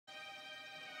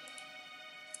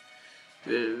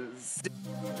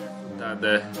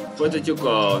Tehát folytatjuk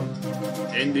a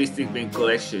Stickmin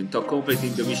Collection-t a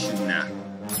Completing the Mission-nál.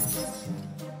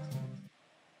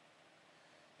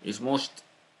 És most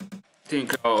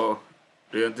tényleg a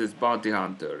Relentless Bounty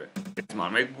Hunter-re. Ez már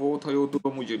megvolt, ha jól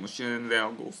tudom, úgyhogy most jön le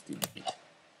a Ghosty.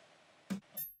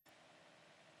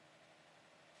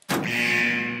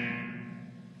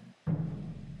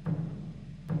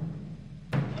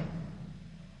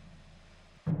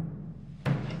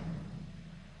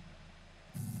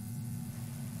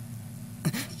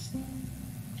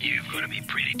 You've got to be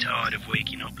pretty tired of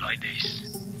waking up like this.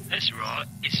 That's right,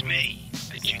 it's me.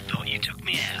 But you thought you took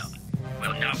me out.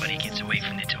 Well, nobody gets away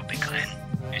from the topic, Glenn.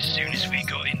 As soon as we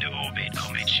got into orbit,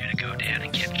 I made sure to go down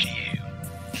and capture you.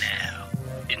 Now,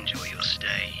 enjoy your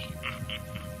stay.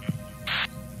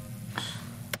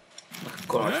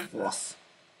 Akkor fasz.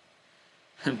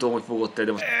 Nem tudom, hogy fogod te,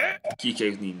 de most ki kell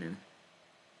jutni innen.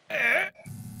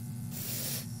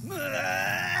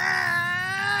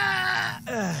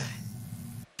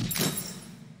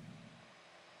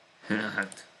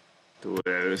 Hát, túl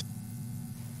erős.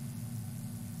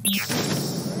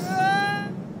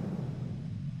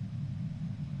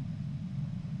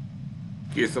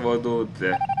 Kiszabadult,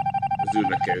 de az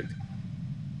ülve került.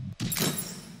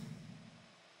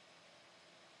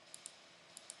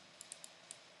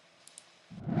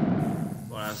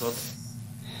 Varázslat.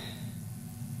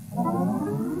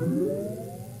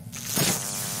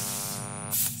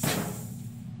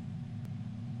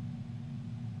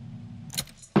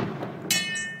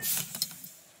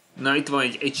 Na, itt van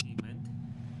egy achievement.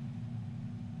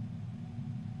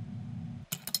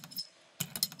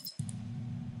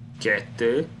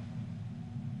 Kettő.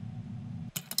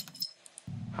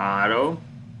 Három.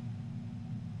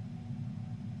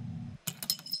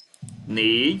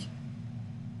 Négy.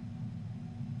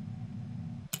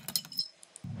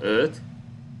 Öt.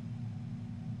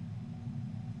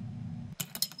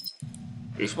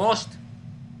 És most?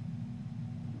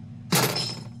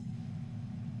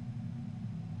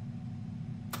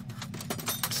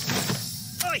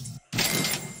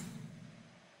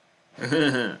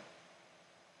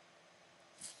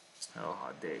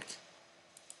 Rohadék.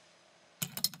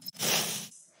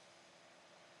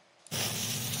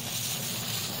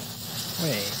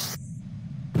 Wait.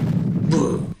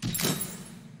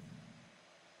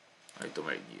 Ajtó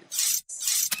megnyílt.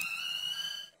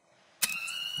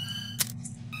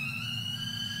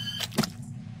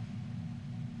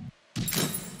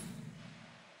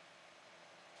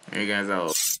 Igen, ez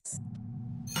a...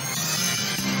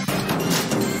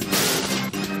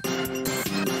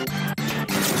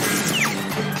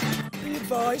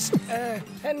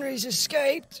 Henry's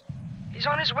escaped. He's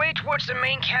on his way towards the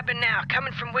main cabin now,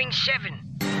 coming from Wing 7.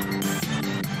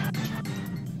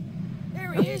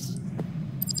 There he is.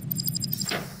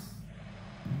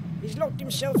 He's locked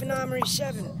himself in Armory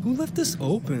 7. Who left this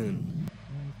open?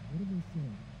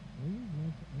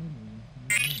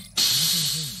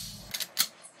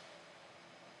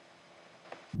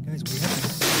 Guys, we have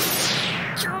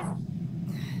to...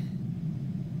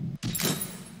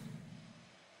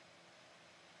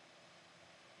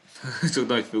 Csak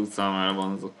nagy fiúk számára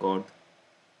van az a kard.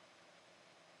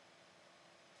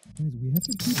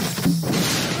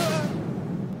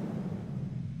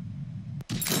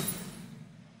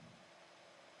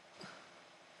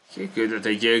 Kiküldött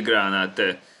egy jéggránát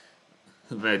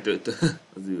vetőt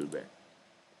az űrbe.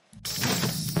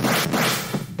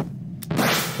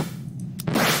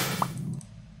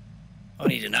 I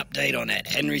need an update on that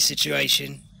Henry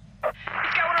situation.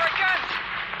 He's got one of our guns!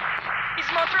 He's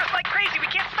after us like crazy, we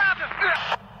can't stop him!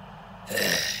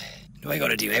 Do I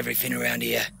gotta do everything around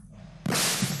here?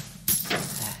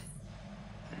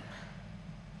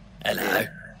 Hello?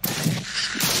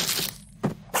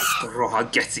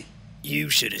 Rohadt geci! You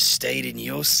should have stayed in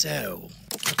your cell.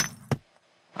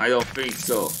 I don't think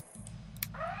so.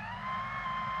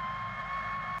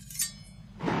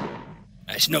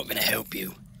 That's not gonna help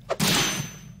you.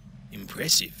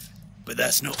 Impressive, but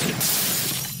that's not gonna...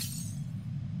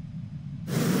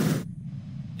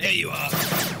 There you are.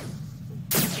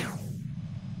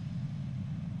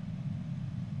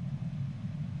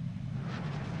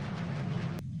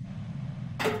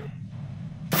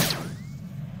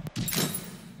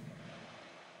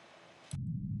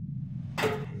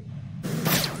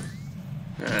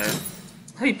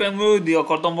 Éppen mődni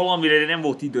akartam valamire, de nem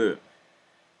volt idő.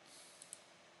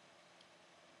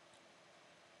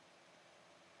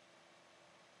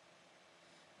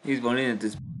 Itt van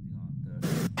Relentless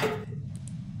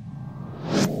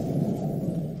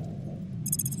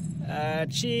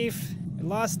Chief, I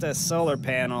lost a solar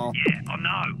panel. Yeah, I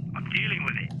know. I'm dealing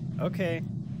with it. Okay.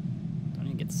 Don't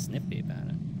you get snippy about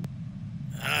it.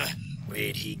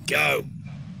 Where'd he go?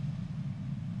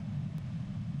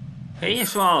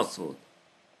 Helyes válasz volt.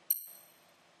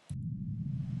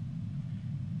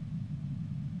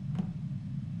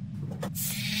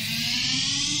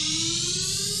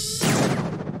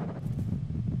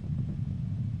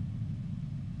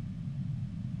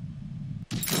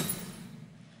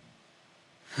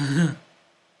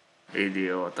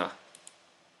 Idióta.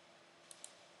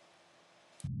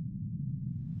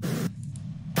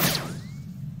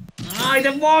 Aj,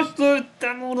 de most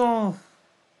lőttem oda!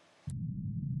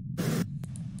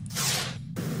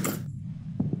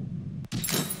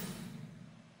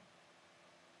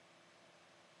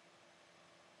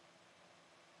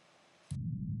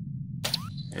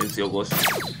 Ez jogos.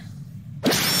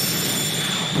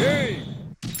 Hey!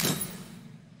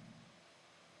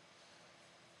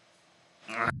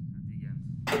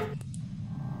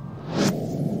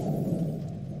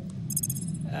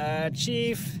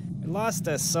 Chief, we lost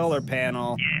a solar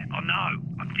panel. Yeah, I know.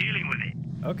 I'm dealing with it.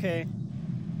 Okay.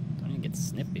 Don't even get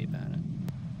snippy about it.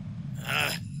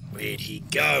 Where'd he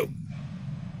go?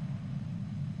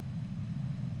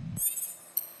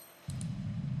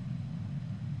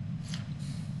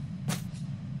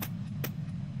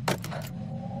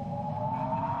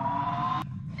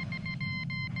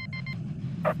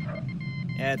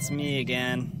 Yeah, it's me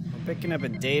again. We're picking up a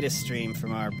data stream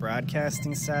from our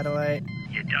broadcasting satellite.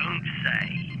 You don't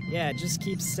say. Yeah, it just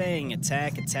keeps saying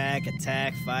attack, attack,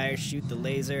 attack, fire, shoot the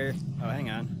laser. Oh, hang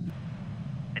on.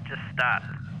 It just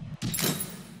started.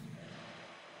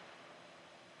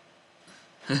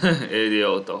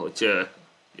 Idióta, hogy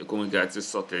a kommunikációs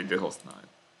szatellite használja.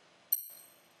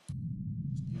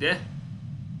 Ide?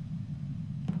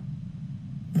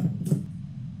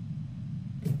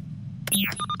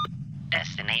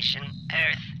 Destination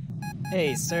Earth.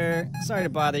 Hey, sir. Sorry to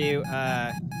bother you.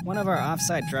 One of our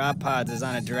offsite drop pods is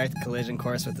on a direct collision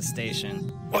course with the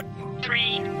station. What?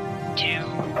 3, 2,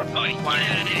 1. Get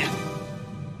out of there.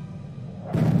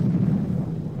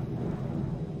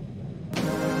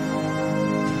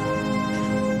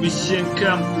 Mission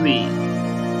complete.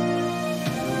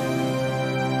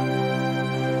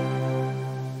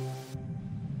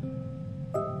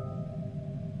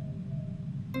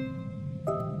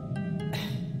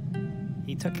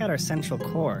 He took out our central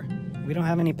core. We don't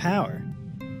have any power.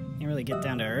 Can't really get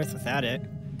down to Earth without it.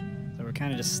 So we're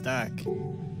kind of just stuck.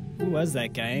 Who was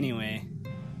that guy anyway?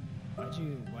 Why'd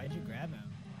you grab him?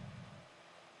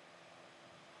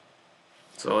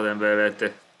 Szóval ember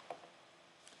vette.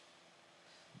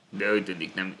 De úgy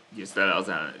tűnik nem győzte le az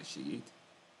ellenségét.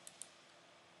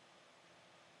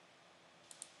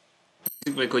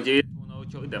 Nézzük meg, hogy élt volna,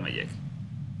 hogyha ide megyek.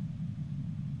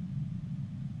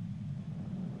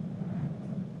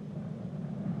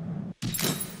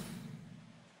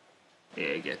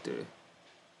 Égető.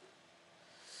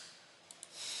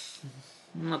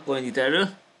 Akkor ennyit erről.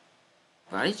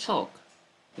 Várj csak.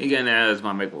 Igen, ez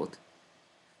már megvolt.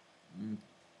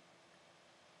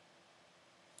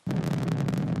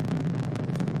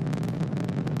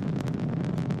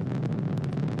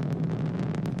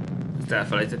 Ezt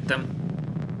elfelejtettem.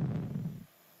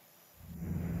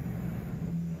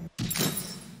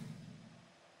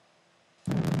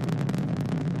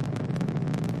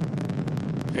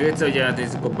 Még egyszer, hogy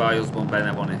elnézzük a BIOS-ban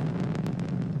benne van-e.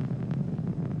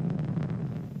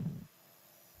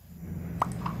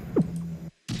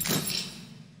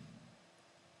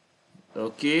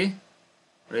 Oké.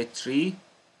 Red 3.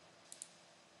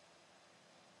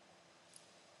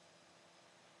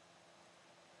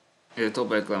 A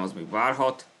top reklám az még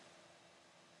várhat.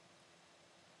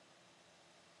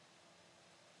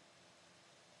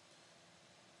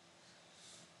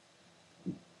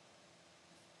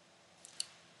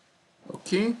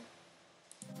 Oké.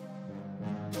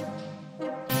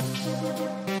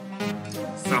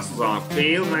 120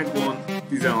 fél megvan,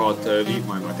 16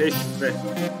 vívmány testbe,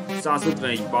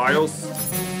 151 BIOS.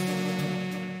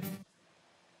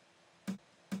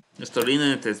 Most a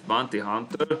Relentless Bounty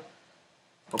Hunter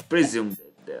a Presumed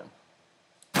Dead-del.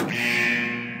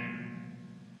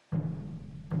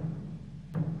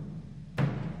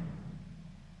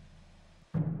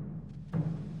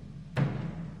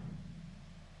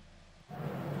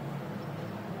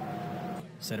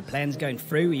 So the plan's going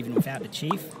through even without the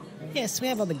chief? Yes, we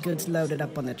have all the goods loaded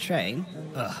up on the train.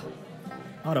 Ugh.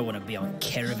 I don't want to be on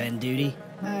caravan duty.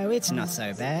 Oh, it's not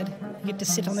so bad. You get to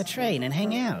sit on the train and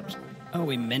hang out. Are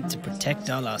we meant to protect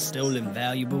all our stolen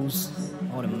valuables?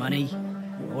 All the money?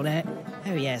 All that?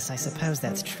 Oh yes, I suppose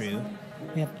that's true.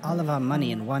 We have all of our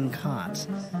money in one cart.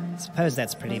 I suppose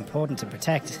that's pretty important to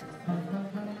protect.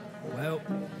 Well,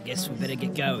 guess we better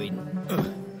get going. Ugh.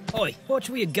 Oi, watch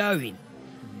where you're going.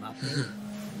 Muppet.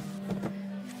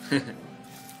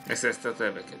 Leszezte a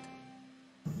terveket.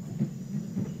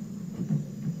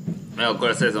 Meg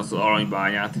akkor szerzem az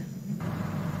aranybányát.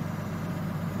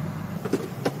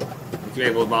 Neki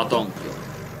meg volt már a tankja.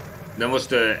 De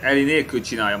most Eli nélkül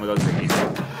csinálja meg az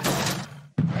egészet.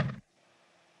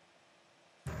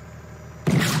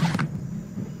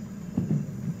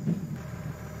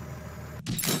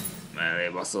 Mellé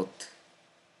baszott.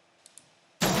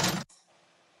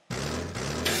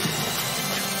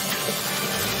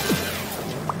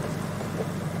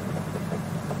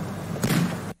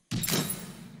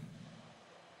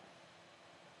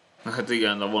 Hát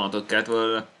igen, a vonatot kellett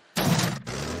volna.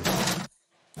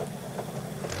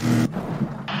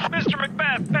 Mr.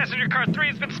 Macbeth, passenger car 3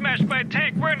 has been smashed by a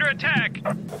tank. We're under attack.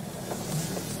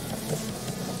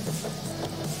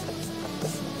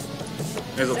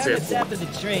 Ez a Sounded célpont. after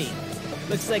the train.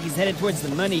 Looks like he's headed towards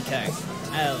the money cart.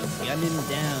 I'll gun him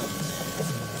down.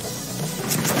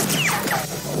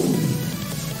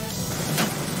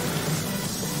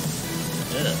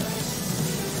 Ugh.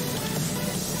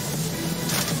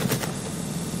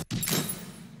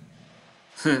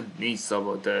 Nincs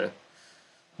szabad, de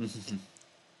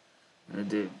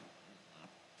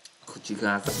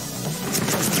kocsikát.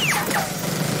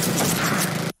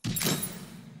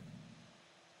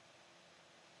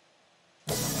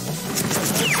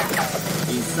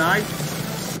 Inside.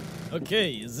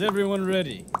 Okay, is everyone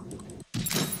ready?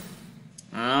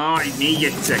 Így még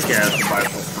egyszer kell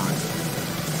szabályozni.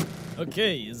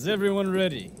 Okay, is everyone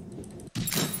ready?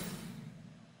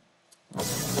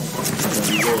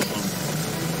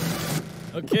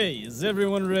 Okay, is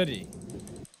everyone ready?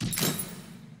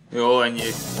 Jó, ennyi.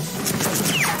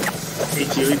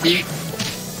 Agility.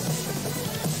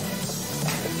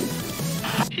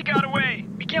 He got away.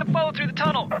 We can't follow through the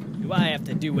tunnel. Do I have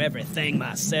to do everything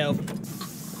myself?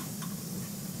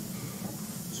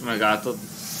 És megálltad.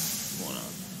 Volna.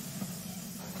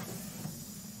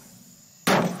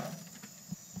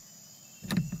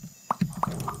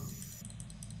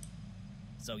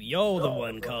 So you're the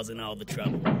one causing all the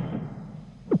trouble.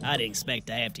 I didn't expect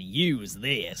to have to use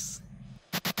this.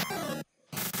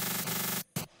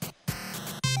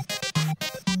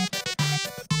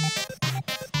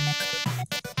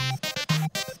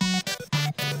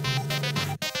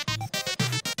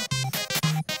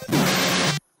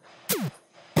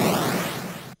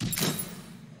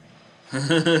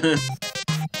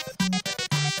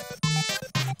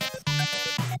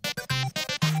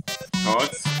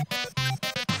 Harc.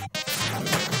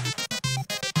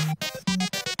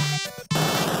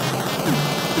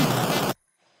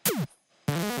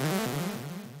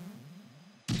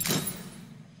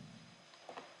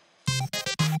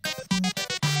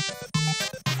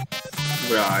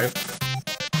 Drive.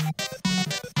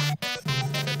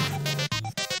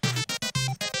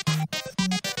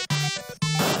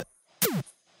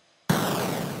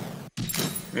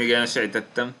 Igen,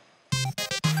 sejtettem.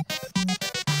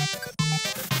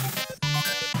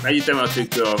 Megütem a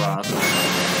tükör a vált.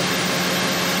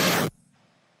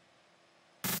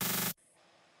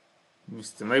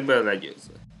 Mr. meg bele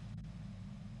legyőzve.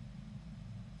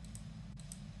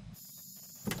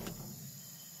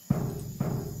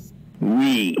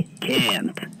 We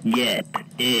can't get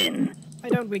in. Why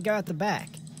don't we go at the back?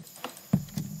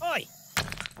 Oi!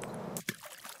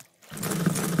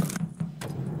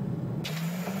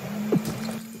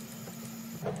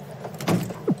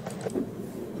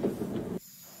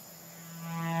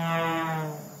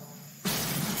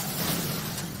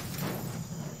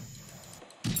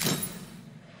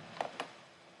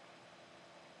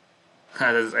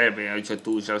 Hát ez elmény, hogyha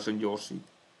túlságosan gyorsít.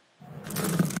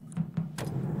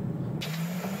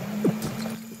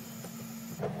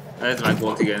 Ez meg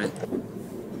volt, igen.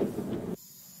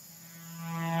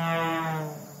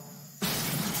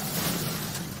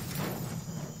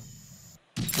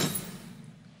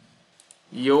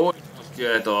 Jó, most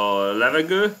jöhet a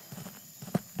levegő.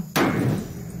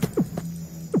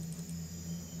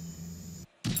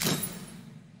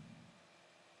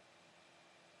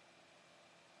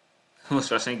 Most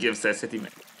már senki nem szerzheti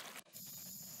meg.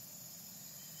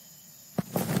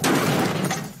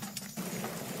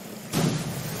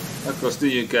 Akkor azt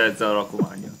üljünk el ezzel a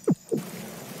rakománnyal.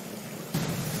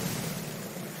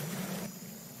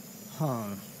 Huh.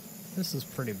 This is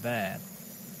pretty bad.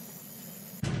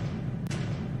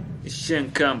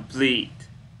 Mission complete.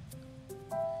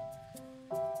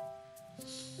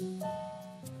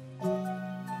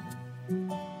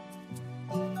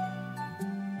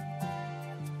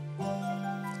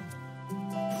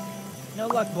 No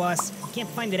luck, boss. Can't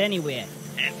find it anywhere.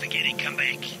 Forget it, come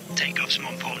back. Take off's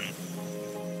more important.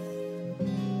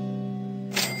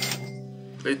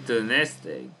 Itt a nest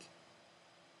egg.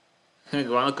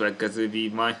 Van a következő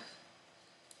vívmány.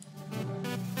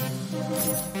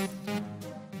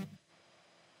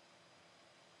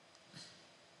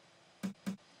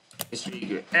 És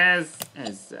végül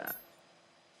ezzel.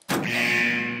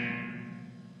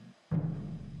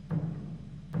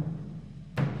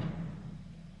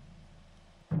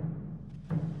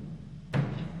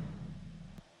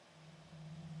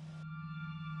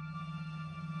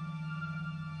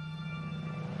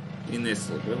 Innen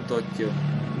szól bemutatja.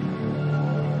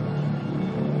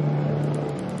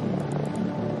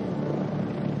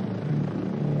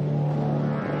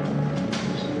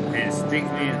 And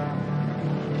Stickmin,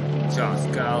 Charles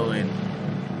Carlin,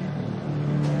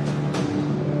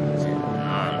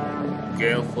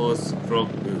 Gale Force Frog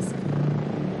Music.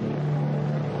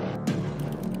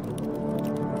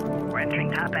 We're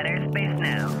entering top at airspace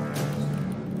now.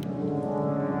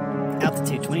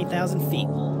 Altitude 20,000 feet.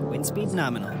 Wind speed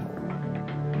nominal.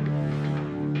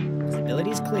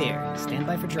 Visibility's clear. Stand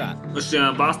by for drop. Most jön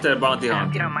a Buster Bounty If you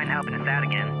Hunter. don't mind helping us out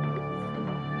again.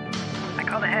 I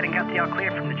called ahead and got the all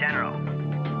clear from the general.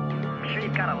 I'm sure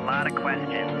you've got a lot of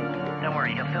questions. Don't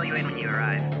worry, he'll fill you in when you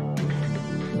arrive.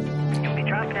 You'll be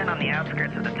dropping in on the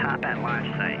outskirts of the top at launch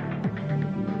site.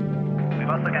 We've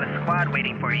also got a squad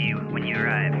waiting for you when you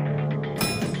arrive.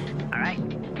 Alright,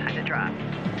 time to drop.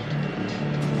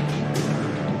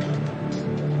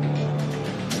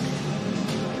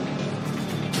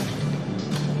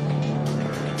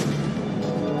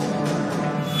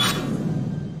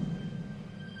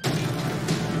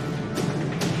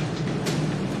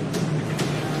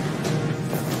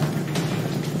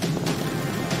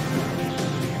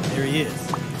 There he is.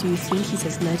 Do you think he's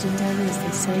as legendary as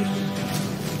they say?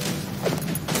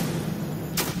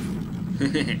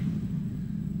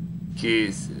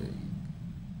 Kész.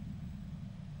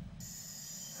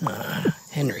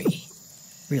 Henry.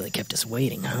 Really kept us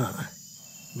waiting, huh?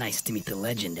 Nice to meet the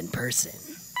legend in person.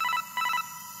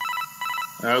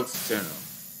 Alex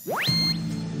Channel.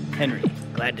 Henry,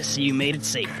 glad to see you made it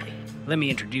safely. Let me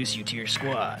introduce you to your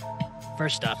squad.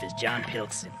 First off is John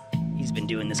Pilkson. He's been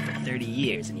doing this for 30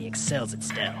 years and he excels at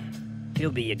stealth.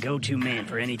 He'll be your go-to man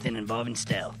for anything involving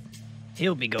stealth.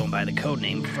 He'll be going by the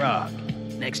codename Frog.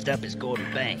 Next up is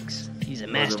Gordon Banks. He's a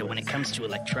master when it comes to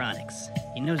electronics.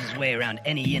 He knows his way around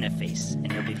any interface,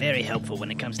 and he'll be very helpful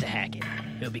when it comes to hacking.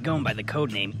 He'll be going by the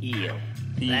codename Eel.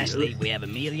 Lastly, we have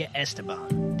Amelia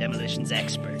Esteban, demolitions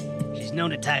expert. She's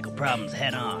known to tackle problems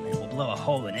head-on and will blow a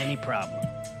hole in any problem.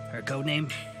 Her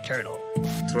codename? Turtle.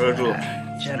 Turtle.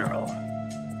 General,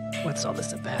 what's all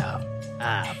this about?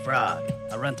 Frog.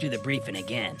 I'll run through the briefing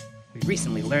again. We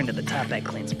recently learned of the Toppat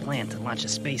clan's plan to launch a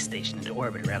space station into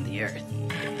orbit around the Earth.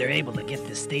 If they're able to get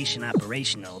this station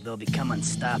operational, they'll become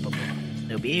unstoppable.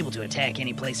 They'll be able to attack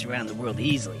any place around the world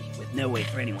easily, with no way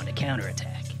for anyone to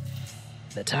counterattack.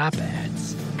 The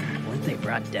Toppats, weren't they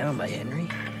brought down by Henry?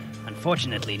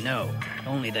 Unfortunately, no.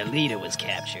 Only their leader was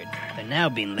captured. They're now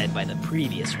being led by the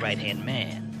previous right-hand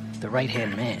man. The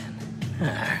right-hand man?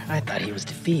 I thought he was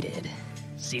defeated.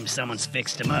 Seems someone's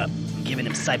fixed him up and given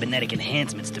him cybernetic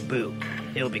enhancements to boot.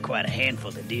 He'll be quite a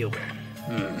handful to deal with.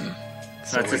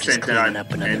 So That's we're a just cleaning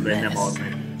up another mess.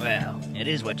 man. Well, it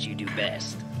is what you do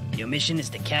best. Your mission is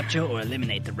to capture or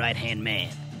eliminate the right-hand man.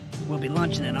 We'll be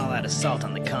launching an all-out assault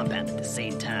on the compound at the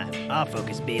same time, our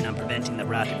focus being on preventing the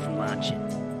rocket from launching.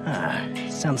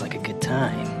 Sounds like a good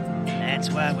time. That's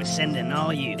why we're sending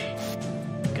all you.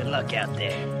 Good luck out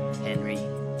there, Henry.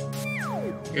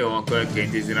 Jó, akkor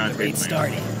intézni rá Great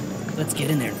starting. Let's get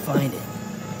in there and find it.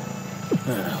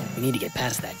 We need to get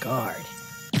past that guard.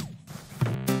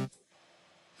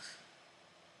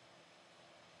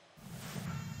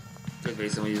 Csak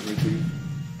hiszem, hogy ez működik.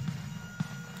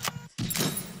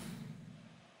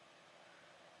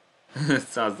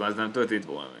 Százzal, ez nem történt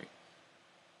volna még.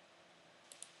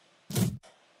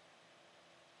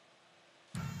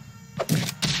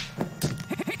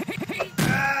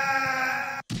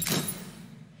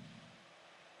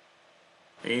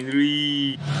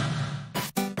 Henry!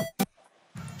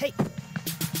 Hey!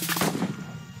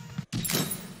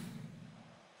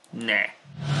 Ne!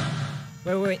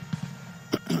 Wait.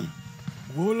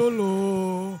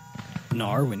 Wololo.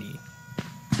 Narwini.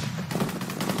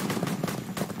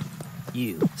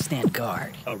 You, stand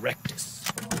guard. Erectus.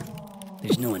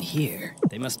 There's no one here.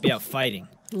 They must be out fighting.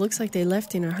 Looks like they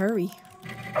left in a hurry.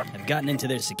 I've gotten into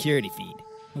their security feed.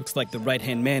 Looks like the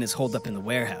right-hand man is holed up in the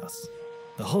warehouse.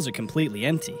 The hulls are completely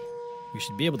empty. We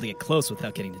should be able to get close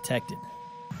without getting detected.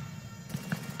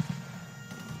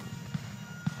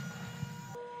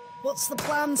 What's the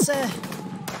plan, sir?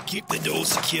 Keep the door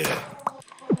secure.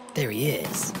 There he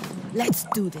is. Let's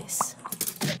do this.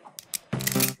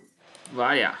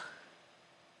 Várjál.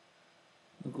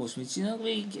 Most mit csinálok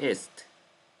végig? Ezt.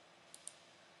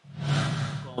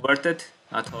 Converted.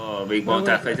 Hát ha végig valamit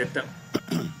elfejtettem.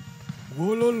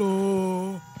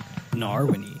 Wololo.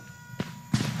 Narwini.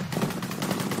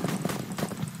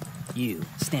 You,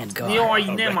 stand guard. Jaj,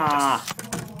 nem áll!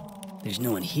 There's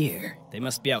no one here. They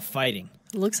must be out fighting.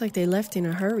 Looks like they left in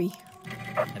a hurry.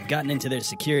 I've gotten into their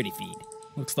security feed.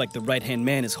 Looks like the right-hand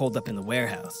man is holed up in the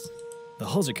warehouse. The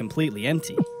hulls are completely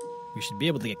empty. We should be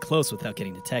able to get close without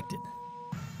getting detected.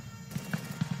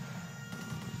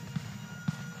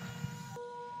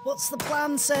 What's the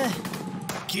plan, sir?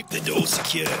 Keep the door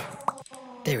secure.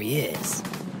 There he is.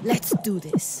 Let's do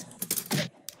this.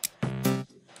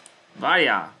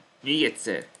 Várjál! Még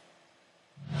egyszer.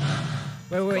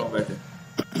 Wait. Converted.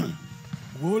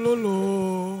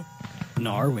 Wololo.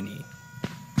 Narwini.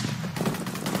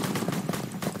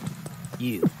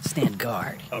 You, stand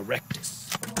guard. Erectus.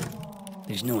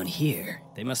 There's no one here.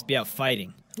 They must be out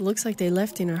fighting. Looks like they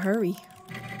left in a hurry.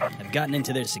 I've gotten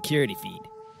into their security feed.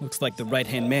 Looks like the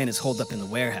right-hand man is holed up in the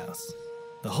warehouse.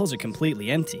 The hulls are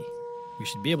completely empty. We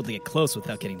should be able to get close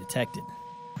without getting detected.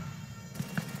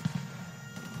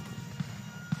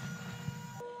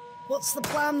 What's the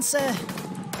plan, sir?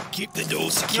 Keep the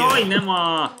door secure. Jaj, nem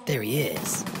áll! There he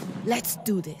is. Let's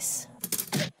do this.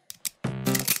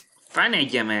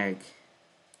 Fenegye meg!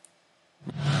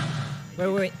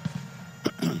 Wait.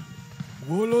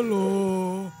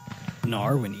 Wololo.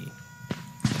 Narwini.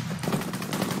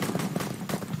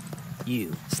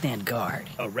 You, stand guard.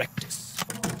 Erectus.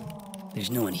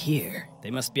 There's no one here.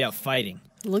 They must be out fighting.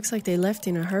 Looks like they left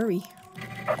in a hurry.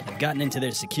 I've gotten into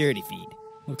their security feed.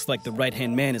 Looks like the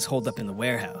right-hand man is holed up in the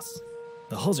warehouse.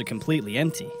 The hulls are completely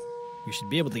empty. We should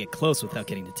be able to get close without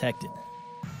getting detected.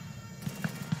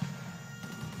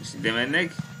 Most ide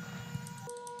mennek.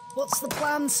 What's the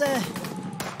plan, sir?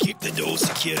 Keep the door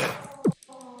secure.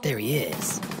 There he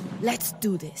is. Let's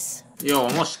do this. Jó,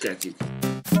 most kezdjük.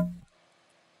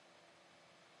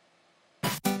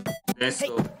 Let's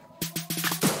go.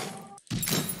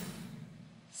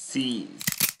 Seize.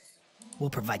 We'll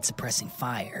provide suppressing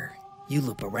fire. You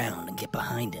loop around and get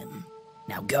behind him.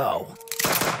 Now go.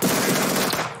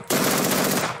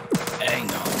 Hang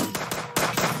on.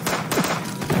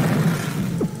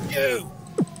 You!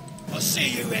 I see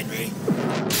you, Henry.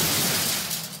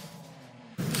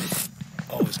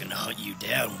 I was gonna hunt you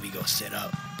down when we got set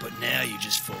up, but now you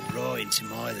just fall right into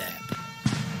my lap.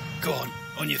 Go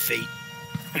on your feet.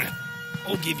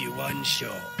 I'll give you one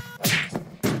shot.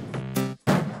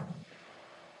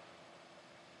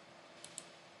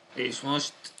 És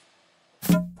most...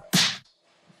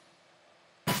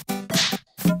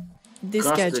 This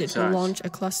Cluster gadget will charge. launch a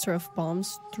cluster of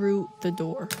bombs through the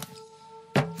door.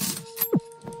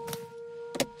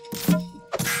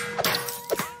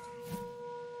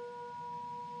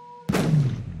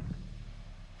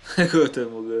 Megöltem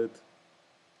magad.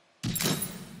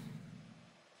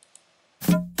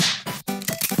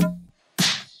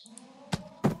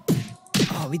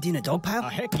 Oh, are we doing a dog pile? Oh,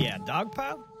 heck yeah, dog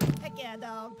pile? Heck yeah,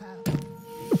 dog pal.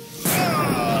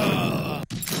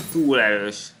 Túl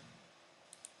erős.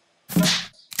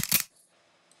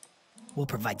 We'll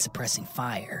provide suppressing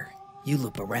fire. You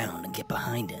loop around and get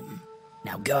behind him.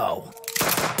 Now go.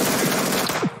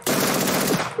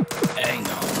 Hang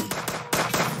on.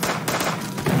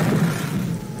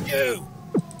 You!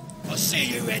 I see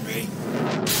you, Henry.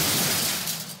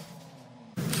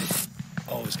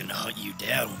 I was gonna hunt you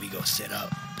down when we got set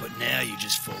up, but now you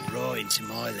just fall right into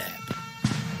my lap.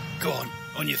 Go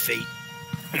on your feet.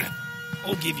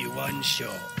 I'll give you one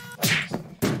shot.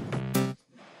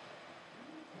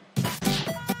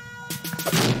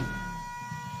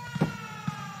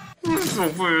 So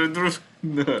földről.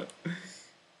 Ne. Nem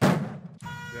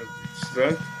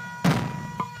tisztelt.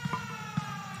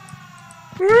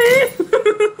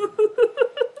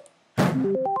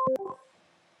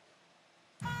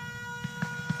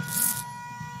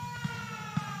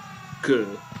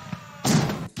 Kő.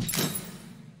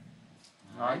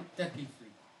 Nagy, te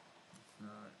kifli.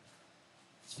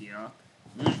 Szia.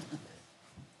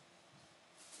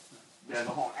 De ez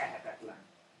a hal ehetetlen.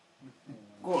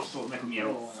 Korszol meg milyen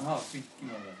rossz. Aha,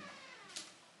 kimondom.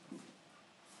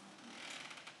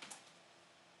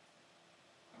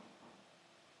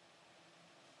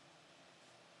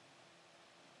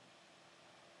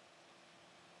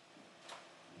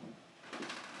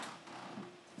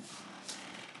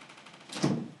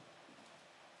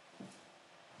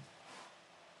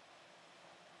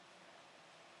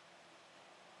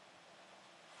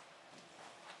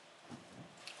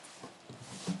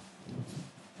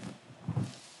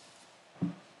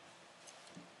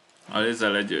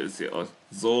 Ezzel legyőzi a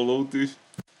Zólót is.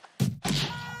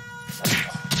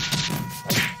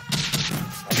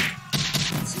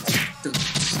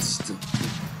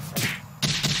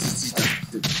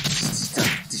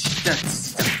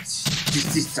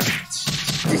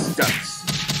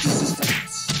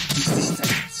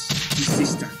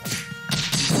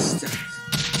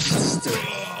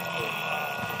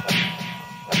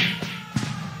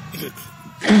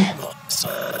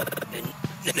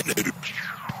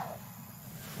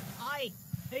 Aye,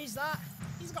 who's that?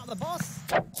 He's got the boss.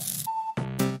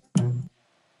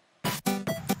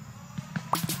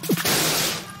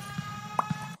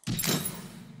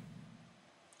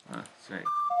 Ah, that's right.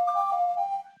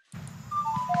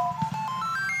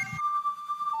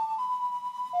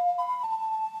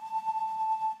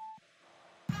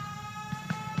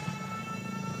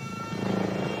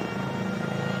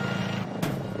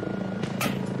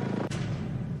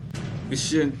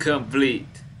 Mission complete.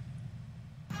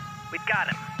 We've got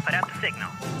him. Put out the signal.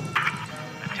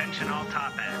 Attention all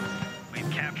top ends. We've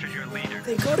captured your leader.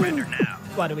 They got Surrender him. now.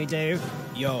 What do we do?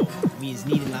 Yo, we is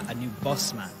needing like a new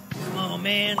boss man. Come on,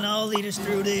 man, I'll lead us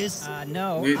through this.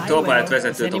 No, We I top will. out, Is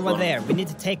vezető anyone topon. there? We need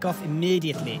to take off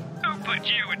immediately. Who put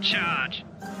you in charge?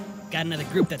 Got another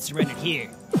group that surrendered here.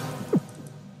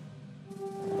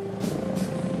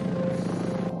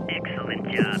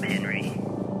 Excellent job, Henry.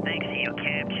 Thanks to your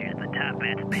capture, the top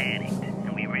bats panicked,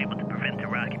 and we were able to prevent the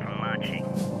rocket from launching.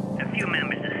 A few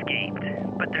members escaped,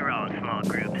 but they're all in small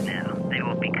groups now. They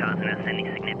won't be causing us any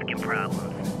significant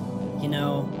problems. You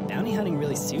know, bounty hunting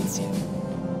really suits you.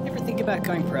 Ever think about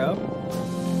going pro?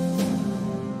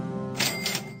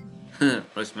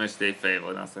 Most mestély fej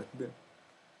van, azt hiszem.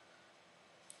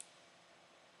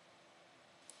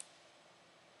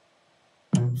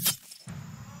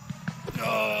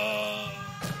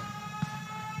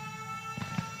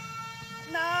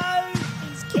 No!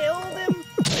 He's killed him!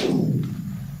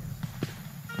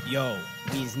 Yo,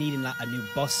 we is needing like a new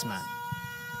boss man.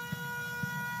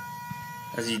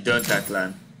 Ez így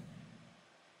döntetlen.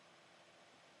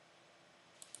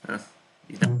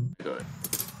 Így nem good.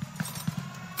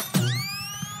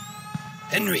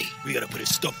 Henry, we gotta put a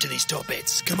stop to these top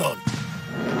hats. Come on.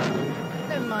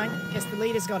 Never mind. Guess the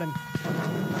leader's got him.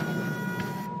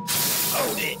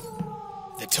 Hold it.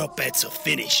 The top hats are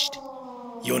finished.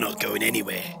 You're not going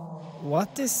anywhere.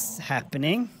 What is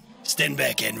happening? Stand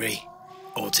back, Henry.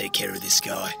 I'll take care of this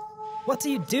guy. What are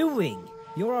you doing?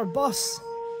 You're our boss.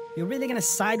 You're really gonna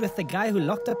side with the guy who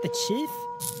locked up the chief?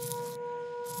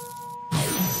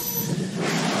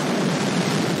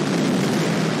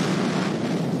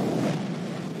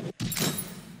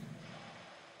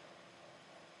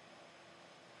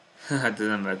 Hát ez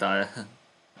nem lehet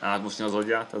átmosni az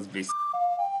agyát, az biztos.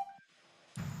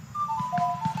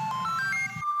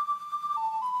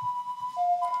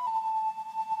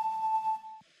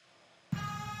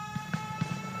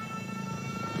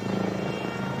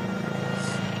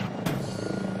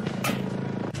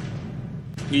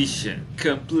 Mission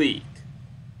complete.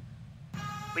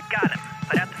 We've got him.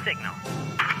 Put out the signal.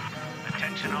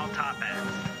 Attention all top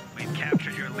ends. We've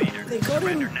captured your leader. They got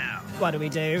Surrender him. now. What do we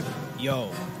do?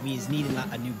 Yo, we is needing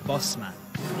like a new boss man.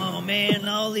 Come on, man,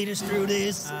 I'll lead us through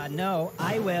this. No,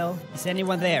 I will. Is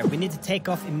anyone there? We need to take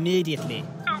off immediately.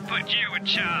 Who put you in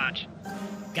charge?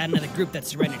 Got another group that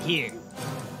surrendered here.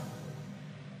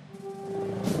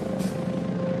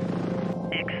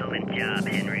 Excellent job,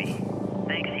 Henry.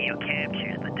 Thanks to your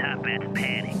capture, the top bats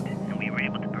panicked, and we were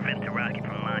able to prevent the rocket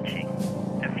from launching.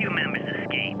 A few members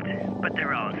escaped, but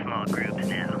they're all in small groups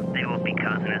now. They won't be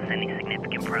causing us any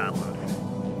significant problems.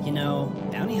 You know,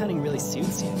 bounty hunting really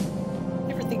suits you.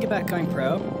 Ever think about going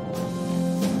pro?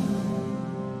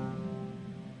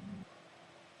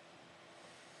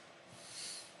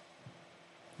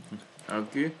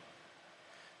 Oké.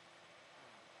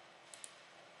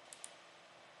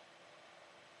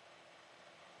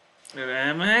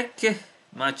 Remek.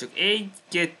 Már csak 1,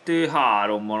 2,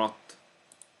 3 maradt.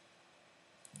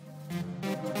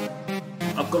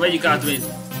 Akkor vegyük át, mint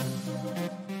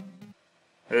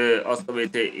azt,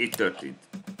 amit itt történt.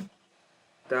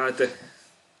 Tehát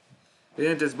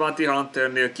ez Bounty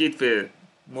Hunternél kétféle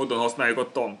módon használjuk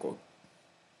a tankot.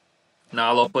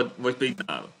 Nála, vagy pedig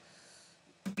nála.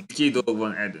 Két dolog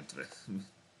van eldöntve.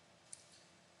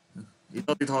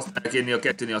 Itt használják enni a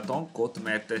kettőnél a tankot,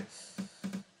 mert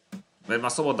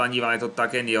már szabadán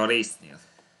nyilvánították enni a résznél.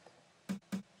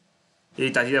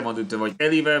 Így tehát ide van döntve, vagy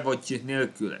elével, vagy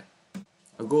nélküle.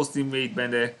 A Ghost Inmate-ben,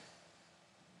 de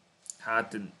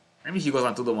hát nem is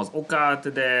igazán tudom az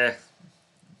okát, de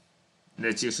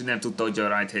lehetséges, hogy nem tudta, hogy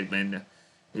a Right Headben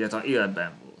egyáltalán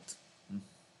életben volt.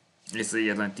 Ez az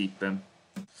egyetlen tippem.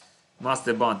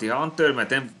 Master Bounty Hunter, mert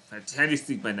nem, hát Henry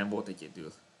Stickmin nem volt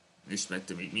egyedül.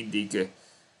 Ismertem még mindig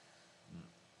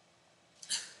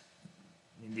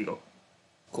a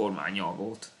kormánnyal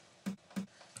volt.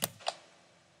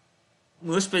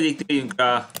 Most pedig térjünk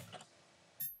rá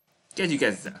Kezdjük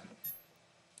ezzel.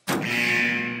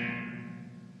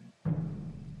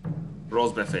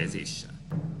 Rossz befejezéssel.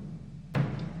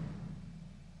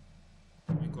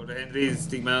 Mikor Henry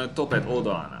Stickmin a Topet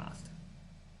oldalán állt.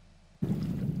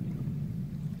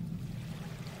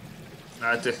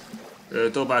 Hát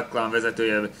Tobák klán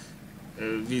vezetője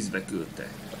vízbe küldte.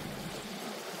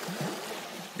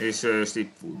 És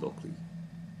stippfuldokli.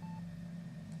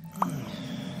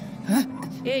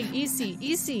 Hey,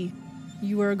 easy.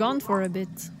 You were gone for a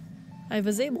bit. I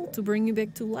was able to bring you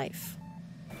back to life.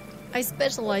 I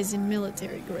specialize in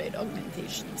military-grade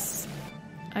augmentations.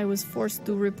 I was forced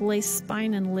to replace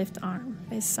spine and left arm,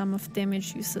 as some of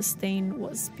damage you sustained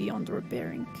was beyond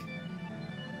repairing.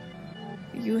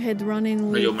 You had run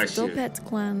in with the Topet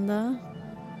clan,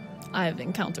 I've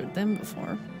encountered them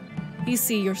before.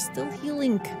 You're still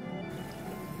healing.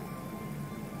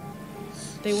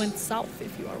 They went south,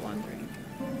 if you are wondering.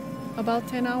 About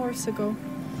 10 hours ago.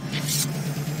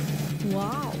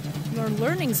 Wow, you're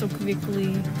learning so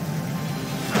quickly.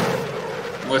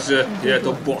 Most jöhet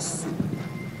a boss.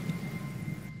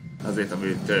 Azért,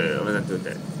 amit a vezető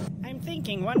tett. I'm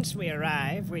thinking once we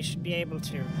arrive, we should be able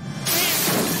to...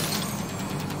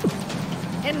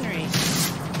 Henry!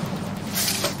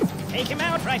 Take him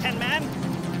out, right-hand man!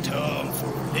 Time for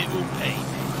a little payment.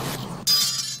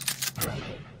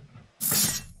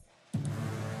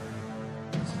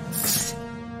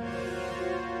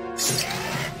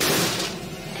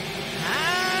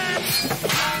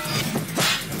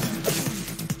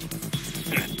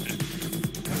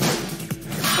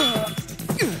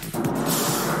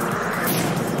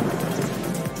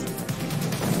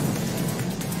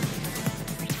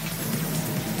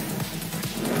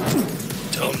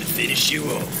 Time to finish you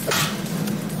off.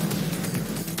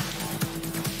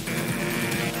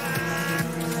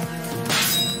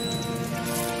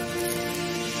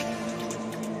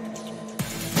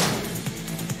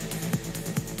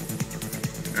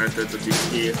 Eltelt a kis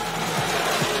kér.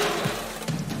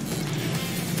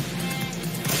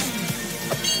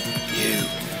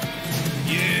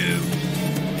 You.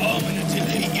 I'm gonna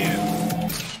delete you.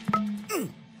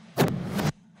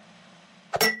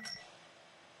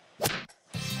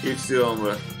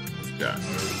 Y-ra. Gáz.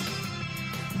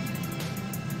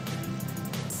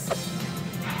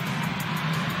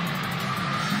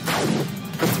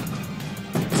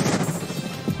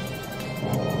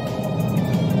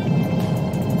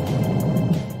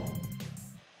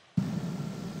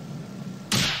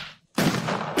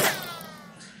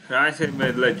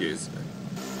 Rájfegymed legyőzve.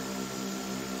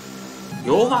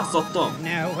 Jól választottam?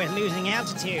 No, we're losing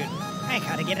altitude. I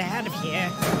gotta get out of here.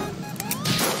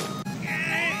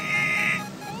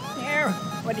 No,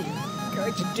 what are you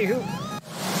going to do?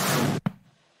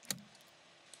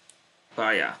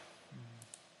 Pályá.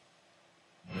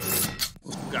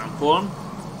 Gunform.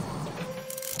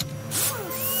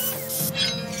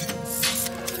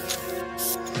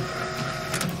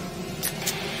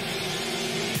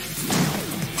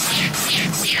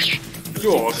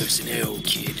 Yours. Personnel,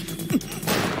 kid.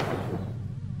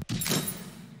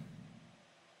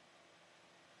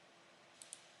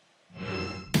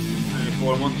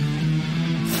 Uniformon.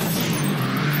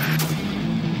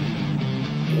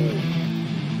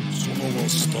 そのまま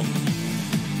スタンド。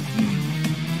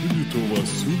フリトは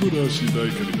素晴らしいだけれ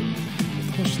ど、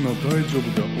私の大丈夫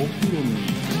がお風呂に。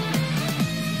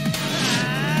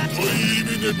はい、ミ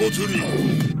ネボトル。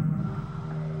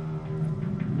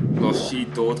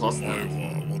lassítót használ.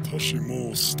 私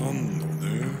もスタンド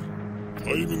ね。タ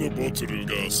イムのボトル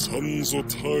が三度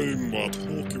タイムは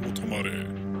時を止まれ。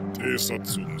偵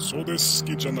察そうです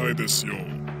好きじゃないですよ。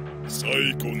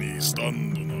最後にスタ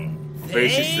ンドな。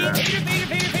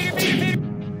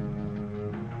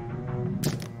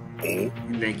お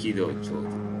mindenki időcsót.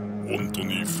 本当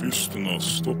にフィストな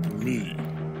ストップミー。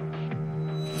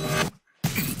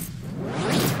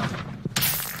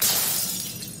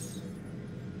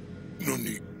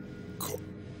何か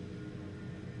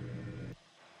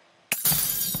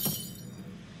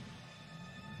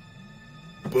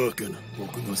バカな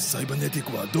僕のサイバネティッ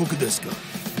クはどこですか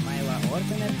お前はオル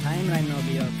タネットタイムラインの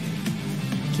美容区。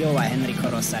今日はヘンリー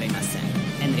殺されません。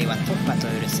ヘンリーは突破と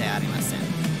許せありません。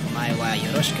お前は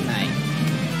よろしくない。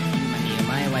今にお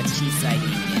前は小さい人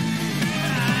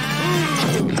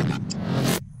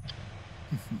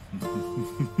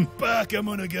間。バカ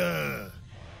者が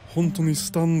本当に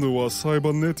スタンドはサイ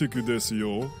バネティックです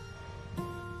よ。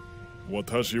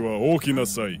私は大きな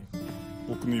さい。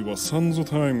僕にはサンズ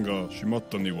タイムが閉まっ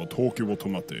たには時を止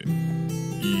まって。今。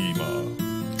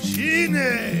死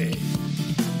ね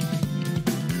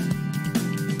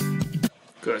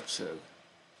Köcsög.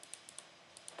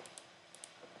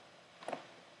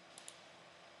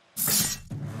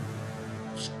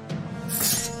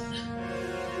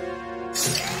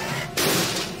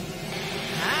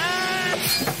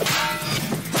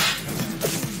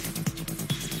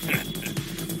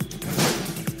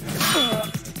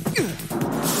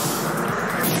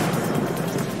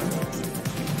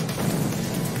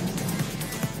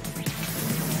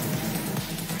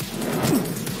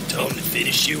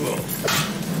 finish you off.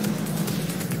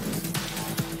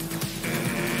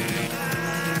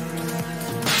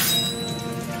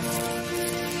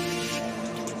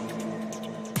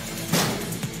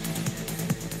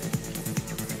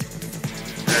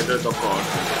 Eldölt a kar.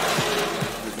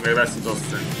 Ez még lesz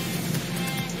utaztán.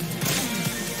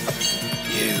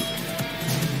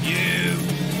 You.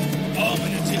 I'm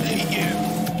gonna delete you.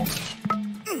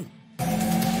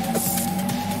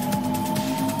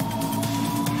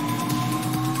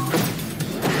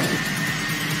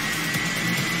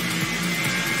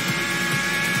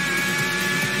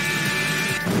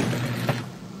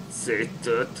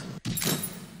 Széttört.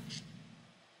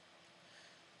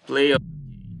 Play a...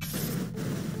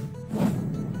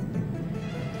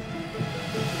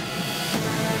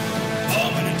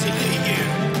 I'm gonna delete you.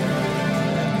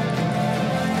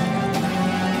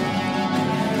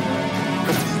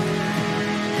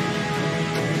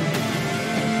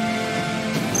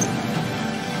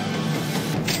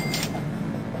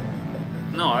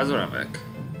 Na, ez remek.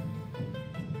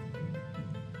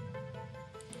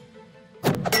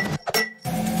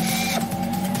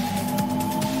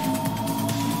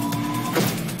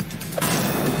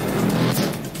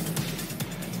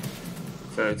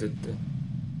 Felütötte.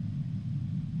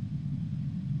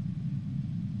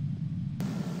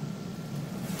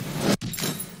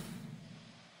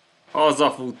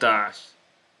 Hazafutás!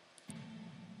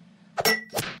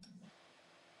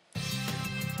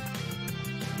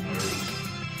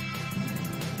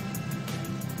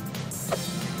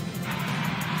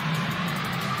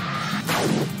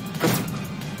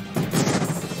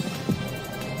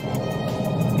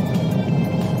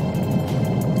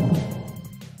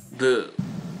 Bő.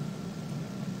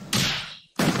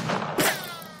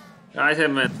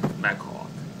 Itemben meghalt.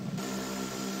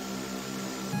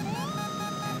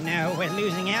 No, we're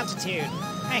losing altitude.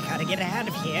 I gotta get out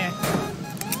of here.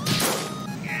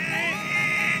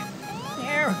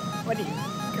 No, what are you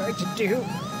going to do?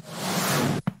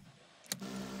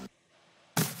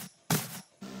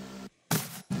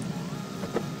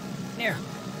 No,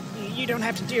 you don't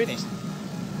have to do this.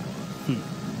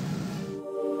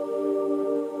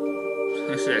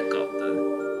 Se kaptad.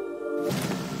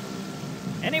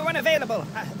 Anyone available?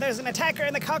 There's an attacker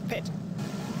in the cockpit.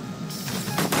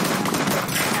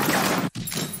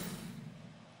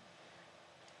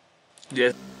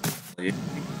 Yes.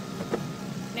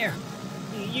 No,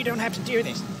 you don't have to do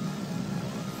this.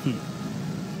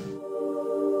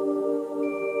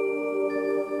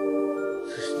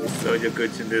 Hogy a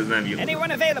kölcsön, de ez nem jó.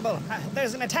 Anyone available?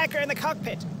 There's an attacker in the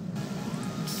cockpit.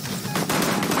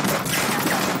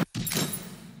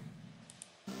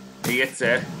 Még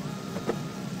egyszer.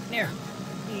 No,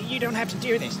 you don't have to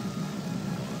do this.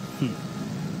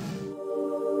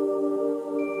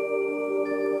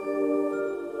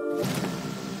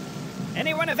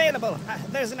 Anyone available?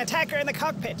 There's an attacker in the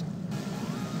cockpit.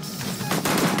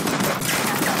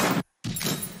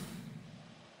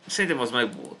 Szerintem az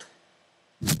meg volt.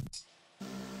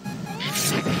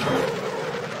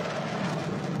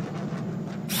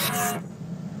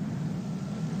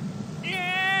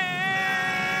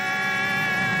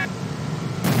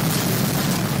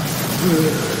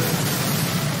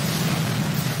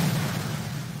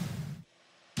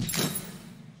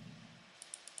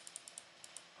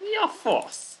 Mi a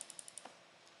fasz?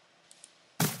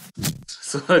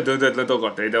 Szóval döntetlen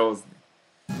akarta idehozni.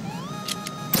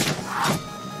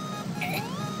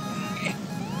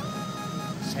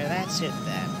 So that's it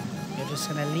then. You're just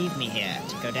gonna leave me here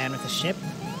to go down with the ship?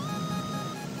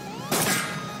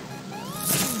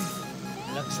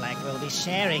 Looks like we'll be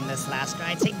sharing this last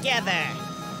ride together.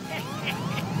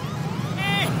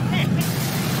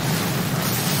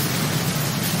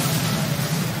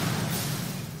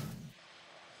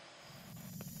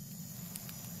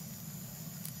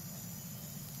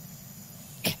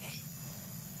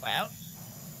 Well,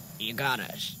 you got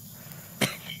us.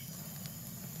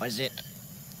 Was it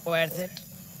worth it?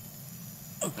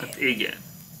 Hát igen.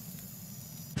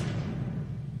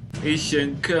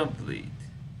 Mission complete.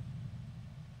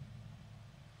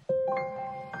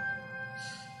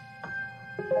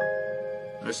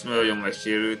 Most nagyon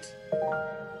megsérült.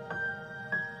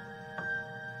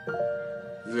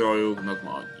 Zajognak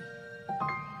már annyi.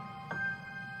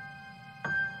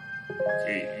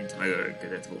 Oké, mint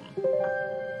megörökedett volna.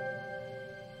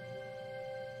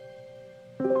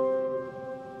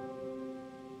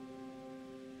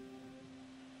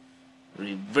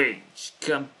 Revenge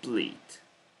complete.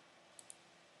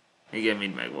 Igen,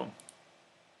 mind megvan.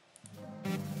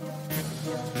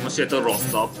 Most jött a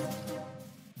rosszabb.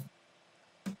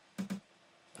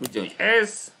 Ugyanúgy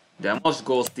ez, de most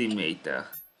Ghost Teammate-tel.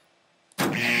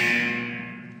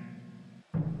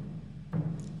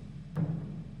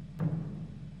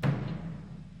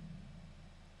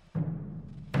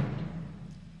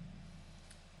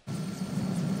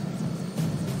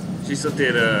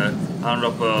 visszatér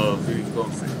Unwrap a Philip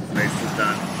Place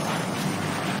után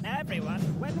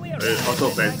a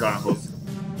Top Hat Clanhoz.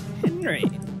 Henry,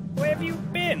 where have you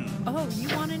been? Oh, you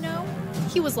want to know?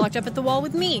 He was locked up at the wall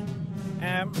with me.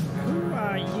 Who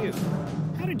are you?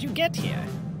 How did you get here?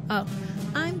 Oh,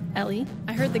 I'm Ellie.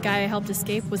 I heard the guy I helped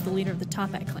escape was the leader of the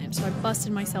Top Hat clan, so I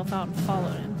busted myself out and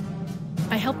followed him.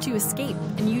 I helped you escape,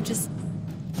 and you just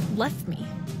left me.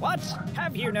 What?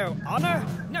 Have you no honor?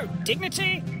 No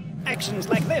dignity? Actions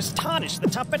like this tarnish the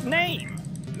Top Hat name.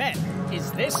 Men,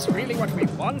 is this really what we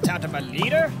want out of a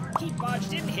leader? He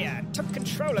barged in here and took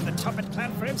control of the Top Hat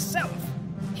clan for himself.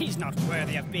 He's not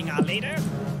worthy of being our leader.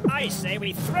 I say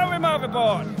we throw him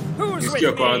overboard. Who's with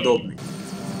me?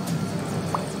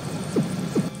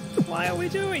 Why are we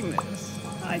doing this?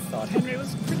 I thought Henry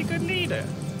was a pretty good leader.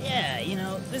 Yeah, you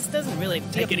know, this doesn't really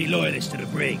Take any loyalists to the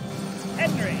brig.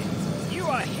 Henry, you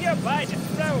are hereby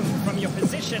dethroned from your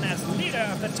position as leader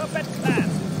of the Top Hat clan.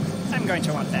 I'm going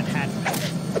to want that hat back.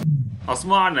 Azt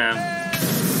már nem.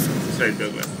 Straight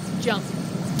Douglas. Jump,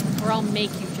 or I'll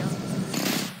make you jump.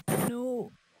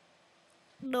 No.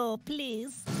 No,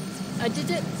 please.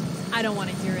 I don't want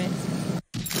to hear it.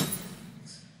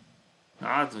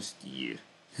 Hát most ír.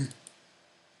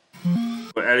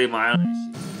 Ellie már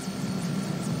elesik.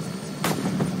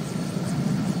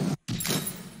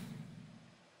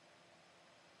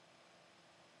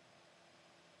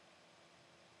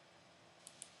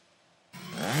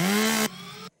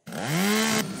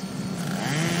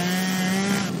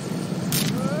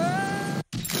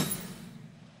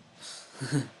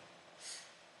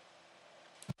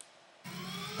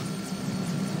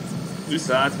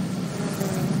 Viszont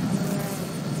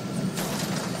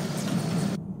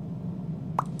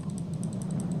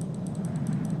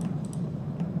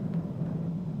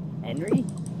Henry?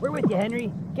 We're with you,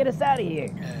 Henry. Get us out of here.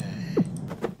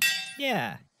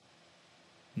 Yeah.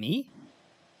 Me?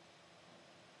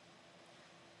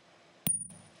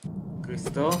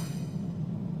 Crystal.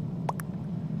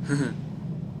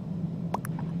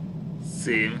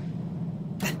 Sim.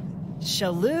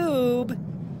 Shaloob!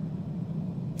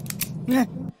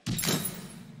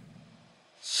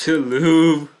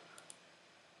 Shaloob.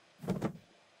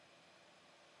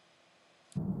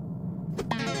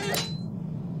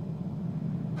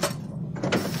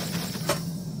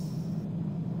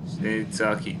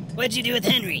 Talking. What'd you do with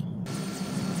Henry?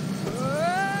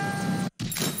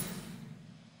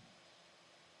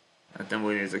 Hát nem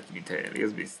úgy nézek ki, mint Henry,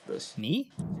 ez biztos. Me?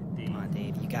 Come on,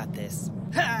 Dave, you got this.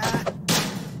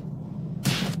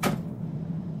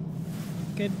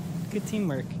 Good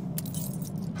teamwork.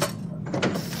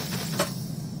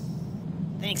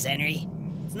 Thanks, Henry.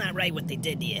 It's not right what they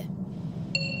did to you.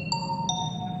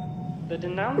 The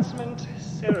denouncement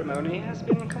ceremony has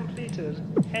been completed.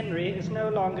 Henry is no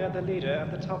longer the leader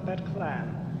of the Top Hat clan.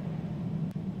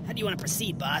 How do you want to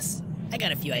proceed, boss? I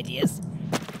got a few ideas.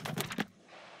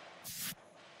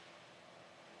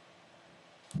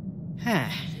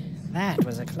 That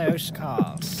was a close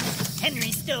call.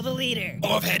 Henry's still the leader.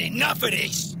 I've had enough of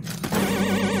this.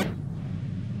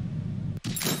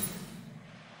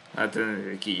 Hát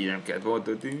ki nem kellett volna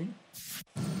történni.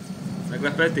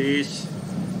 Meglepetés.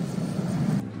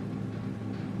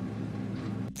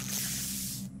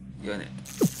 Jön.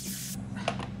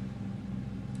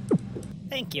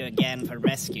 Thank you again for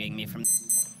rescuing me from...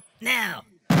 Now!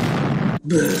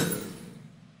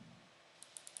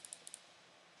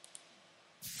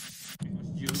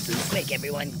 Quick,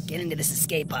 everyone, get into this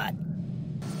escape pod.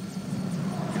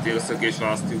 It's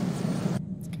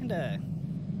kinda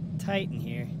tight in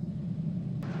here.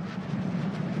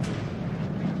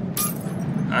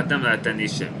 Hát nem lehet tenni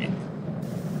semmit.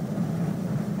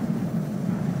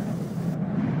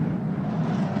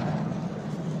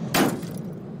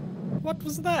 What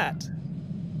was that?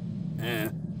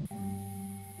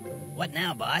 What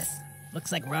now, boss?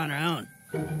 Looks like we're on our own.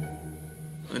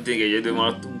 Mindig egyedül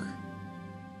maradtunk.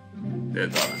 De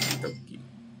találtam ki.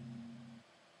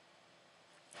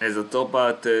 Ez a Top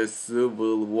Hat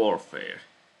Civil Warfare.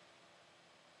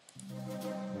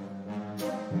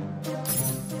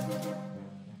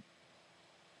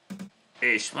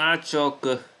 És már csak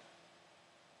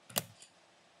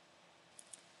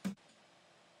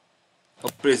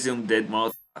a Presumed Dead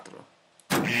maradt hátra.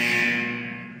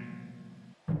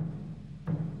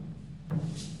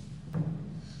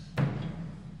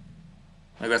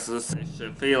 Meg lesz az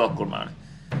összes fél, akkor már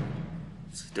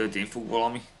történni fog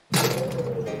valami.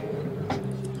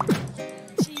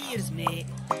 Cheers, mate.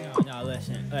 No,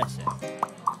 listen.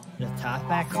 The Top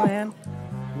Hat clan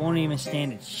won't even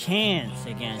stand a chance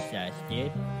against us,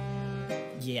 dude.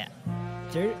 Yeah,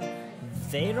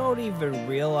 They don't even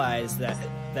realize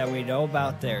that we know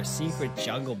about their secret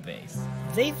jungle base.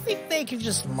 They think they can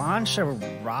just launch a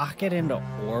rocket into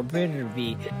orbit and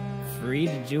be free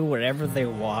to do whatever they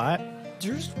want.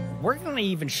 We're gonna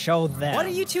even show them. What are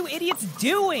you two idiots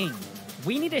doing?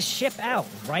 We need to ship out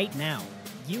right now.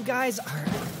 You guys are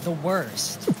the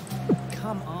worst.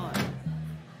 Come on.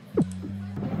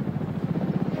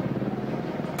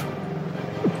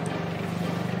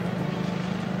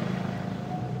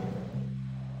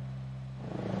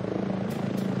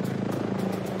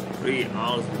 Three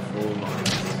hours before launch.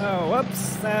 Oh,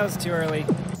 whoops. That was too early.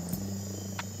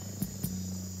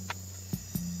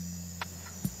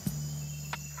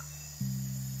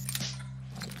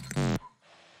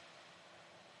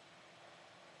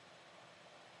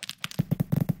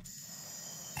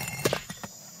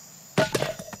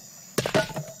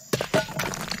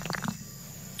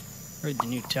 Heard the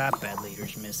new top bad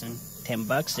leader's missing.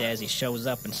 $10 says he shows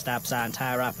up and stops our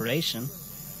entire operation.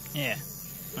 Yeah,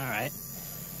 alright.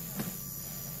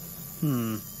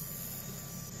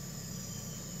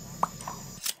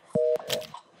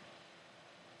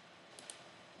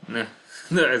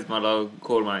 Ne, ez már a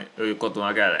kormány,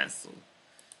 katonák ellen szól.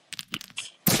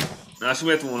 Lássuk,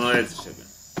 miért volna ez esetben.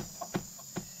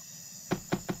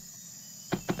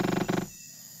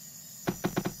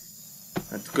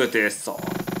 Hát kötél szar.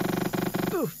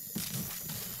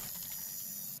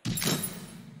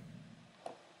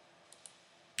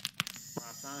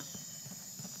 Mászás.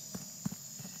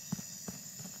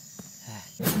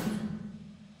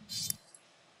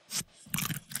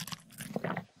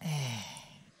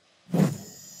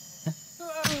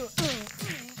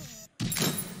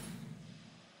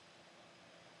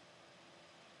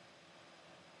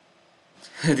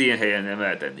 Hát ilyen helyen nem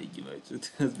eltennék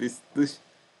gyümölcsöt, ez biztos.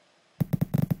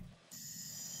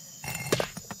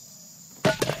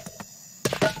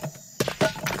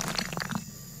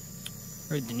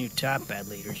 Heard the new top bad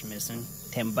leader's missing.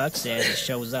 $10 says he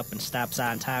shows up and stops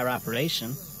our entire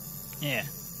operation. Yeah,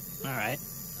 alright.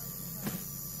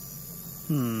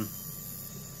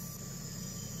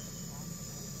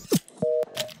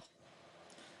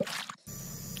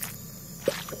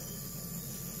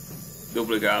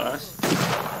 Duplikálás.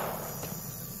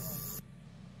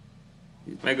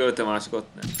 Itt megölte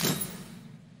másokat, nem.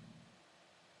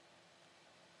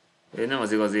 Ő nem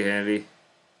az igazi Henry.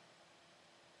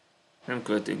 Nem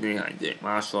költünk néhány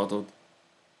másolatot.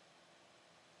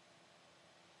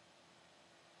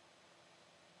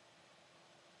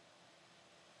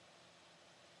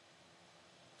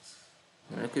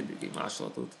 Nem költünk egy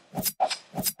másolatot.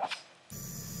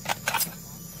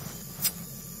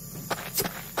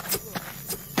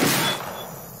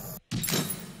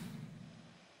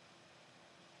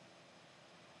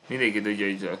 Mindenki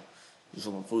tudja, hogy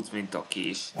sokan futsz, mint a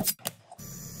kés.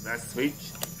 Let's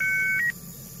switch.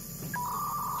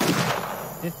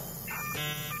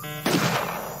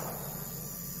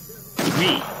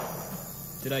 Me?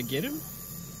 Did I get him?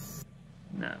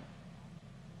 Nem.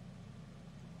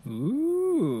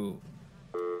 Ooh.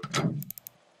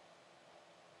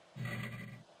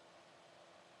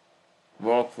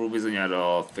 Walkthrough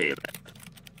bizonyára fél.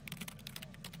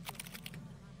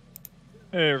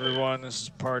 Hey everyone, this is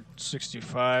part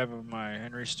 65 of my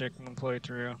Henry Stickmin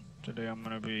playthrough. Today I'm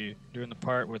going to be doing the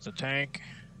part with the tank.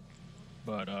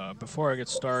 But before I get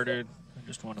started, I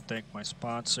just want to thank my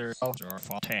sponsor.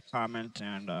 Comment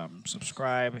and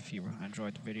subscribe if you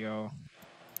enjoyed the video.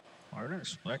 I didn't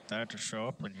expect that to show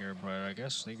up in here, but I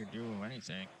guess they could do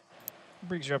anything. It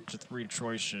brings you up to 3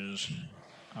 choices.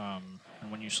 And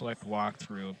when you select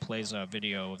walkthrough, it plays a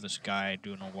video of this guy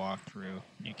doing a walkthrough.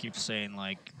 You keep saying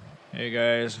like, "Hey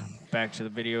guys, back to the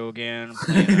video again.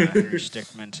 Playing Henry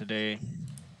Stickmin today."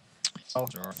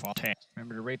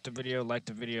 Remember to rate the video, like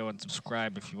the video, and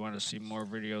subscribe if you want to see more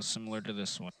videos similar to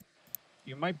this one.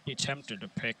 You might be tempted to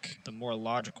pick the more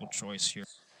logical choice here.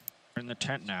 We're in the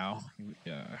tent now.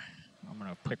 I'm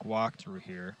gonna pick walkthrough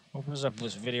here. Opens up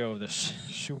this video of this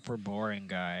super boring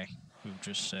guy who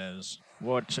just says,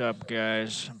 "What's up,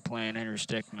 guys? I'm playing Henry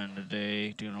Stickmin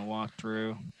today, doing a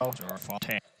walkthrough."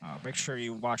 Make sure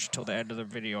you watch till the end of the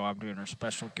video. I'm doing a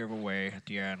special giveaway at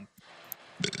the end.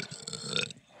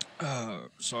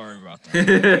 Sorry about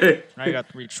that. Now you got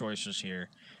 3 choices here.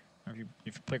 If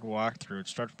you click walkthrough, it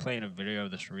starts playing a video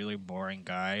of this really boring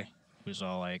guy who's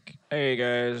all like, "Hey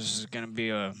guys, this is gonna be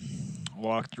a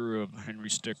walkthrough of Henry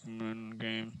Stickmin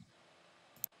game.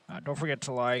 Don't forget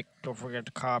to like, don't forget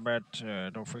to comment,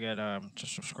 don't forget to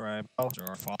subscribe."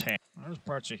 This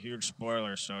part's a huge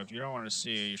spoiler, so if you don't want to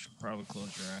see it, you should probably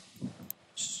close your eye.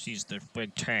 Sees the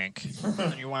big tank,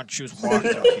 and you want to choose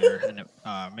walkthrough here, and it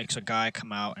makes a guy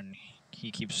come out, and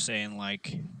he keeps saying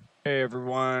like, Hey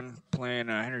everyone, playing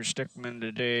Henry Stickmin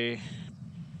today.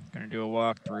 Gonna do a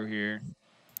walkthrough here.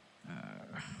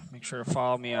 Make sure to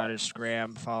follow me on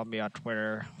Instagram, follow me on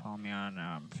Twitter, follow me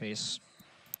on Face.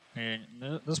 And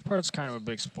this part's kind of a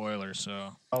big spoiler,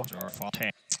 so it's our fault.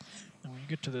 Tank. And when you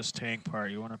get to this tank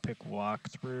part, you want to pick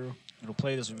walkthrough. It'll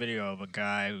play this video of a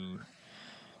guy who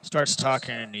starts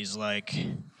talking and he's like,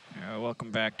 welcome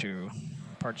back to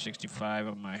part 65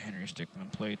 of my Henry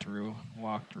Stickmin playthrough,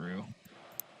 walkthrough.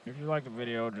 If you like the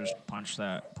video, just punch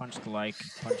the like,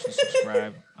 punch the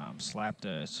subscribe, slap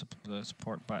the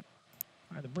support button.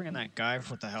 Alright, they're bringing that guy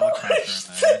with the helicopter and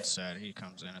the headset. He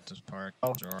comes in at this part.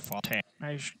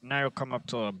 Now you'll come up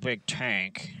to a big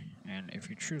tank, and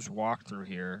if you choose walkthrough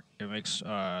here, it makes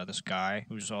this guy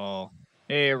who's all,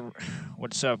 hey,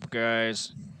 what's up,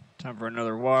 guys? Time for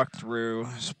another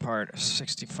walkthrough. This is part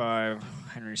 65,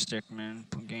 Henry Stickmin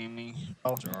Gaming.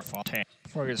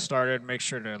 Before I get started, make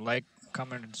sure to like,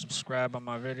 comment, and subscribe on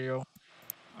my video.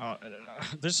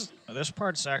 This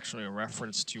part's actually a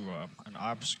reference to an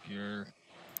obscure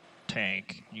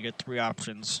tank. You get 3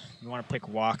 options. You want to pick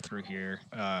walkthrough here.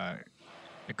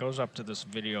 It goes up to this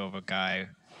video of a guy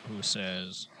who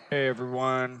says, "Hey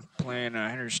everyone, playing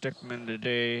Henry Stickmin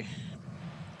today.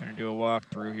 Gonna do a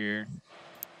walkthrough here.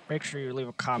 Make sure you leave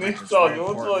a comment. It's very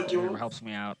important. It helps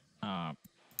me out.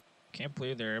 Can't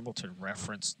believe they're able to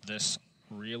reference this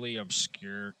really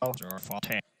obscure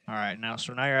tank. Alright, now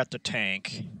you're at the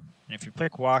tank, and if you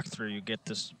pick walkthrough, you get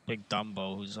this big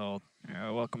Dumbo who's all,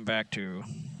 welcome back to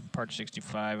part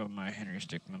 65 of my Henry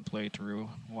Stickmin playthrough,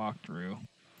 walkthrough.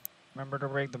 Remember to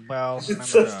ring the bell,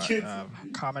 remember to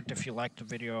comment if you liked the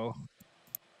video.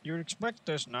 You would expect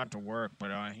this not to work,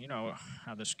 but you know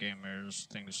how this game is,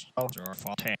 things are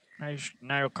fault.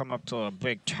 Now you'll come up to a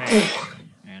big tank,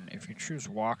 and if you choose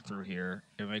walkthrough here,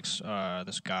 it makes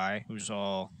this guy who's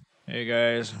all, hey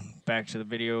guys, back to the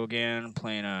video again,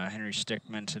 playing Henry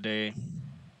Stickmin today.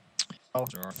 Follow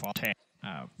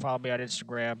me on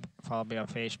Instagram, follow me on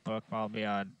Facebook, follow me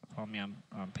on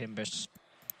Pinbis.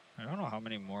 I don't know how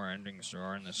many more endings there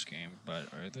are in this game, but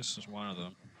this is one of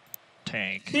them.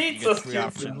 Tank. You get 3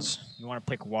 options. You want to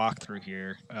pick walkthrough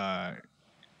here.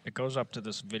 It goes up to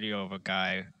this video of a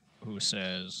guy who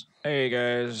says, hey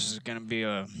guys, this is gonna be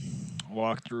a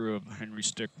walkthrough of Henry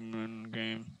Stickmin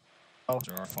game.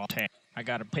 I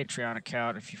got a Patreon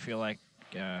account if you feel like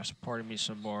supporting me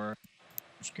some more.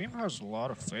 This game has a lot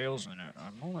of fails in it.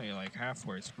 I'm only like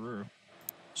halfway through.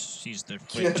 Sees the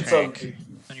big tank.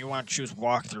 And you want to choose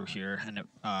walkthrough here, and it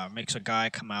makes a guy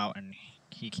come out and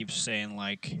he keeps saying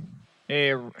like,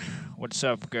 hey, what's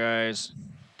up guys?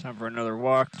 Time for another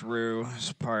walkthrough. This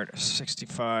is part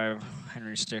 65,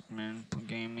 Henry Stickmin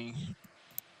Gaming.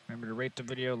 Remember to rate the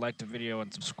video, like the video,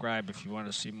 and subscribe if you want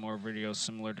to see more videos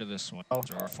similar to this one. I've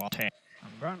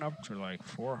gotten up to like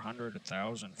 400,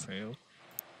 1,000 fails.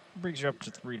 It brings you up to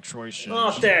 3 choices.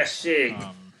 Oh, tessék!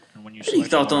 And when you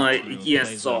select egy ilyen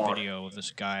plays a szar. video of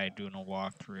this guy doing a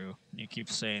walkthrough, and you keep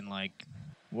saying like,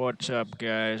 what's up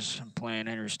guys, I'm playing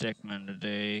Henry Stickmin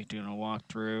today, doing a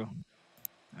walkthrough.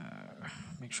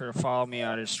 Make sure to follow me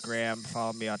on Instagram,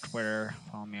 follow me on Twitter,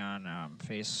 follow me on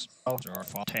Face.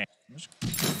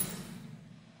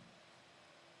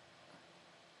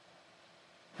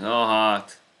 Na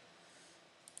hát.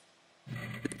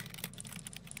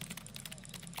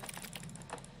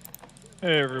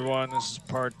 Hey everyone, this is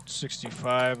part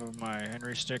 65 of my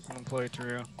Henry Stickmin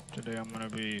playthrough. Today I'm going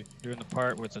to be doing the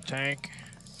part with the tank.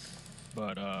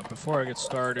 But before I get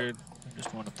started, I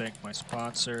just want to thank my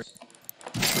sponsor.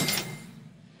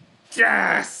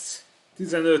 Yes!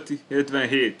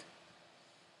 15-77.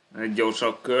 Egy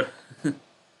gyorsabb kör.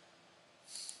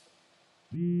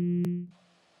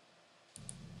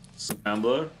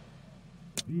 Scrambler.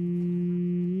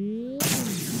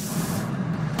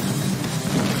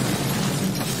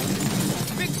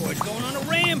 Big boy's going on a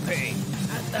rampage.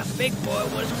 I thought Big Boy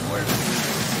wasn't worth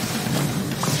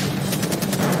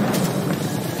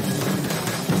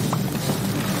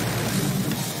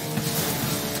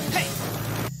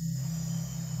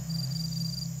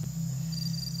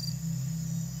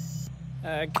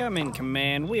come in,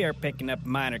 Command. We are picking up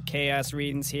minor chaos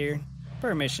readings here.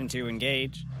 Permission to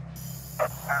engage.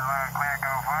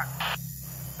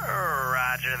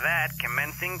 Roger that.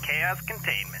 Commencing chaos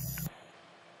containment.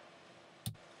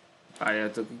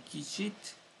 Várjátok egy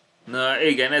kicsit. Na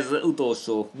igen, ez az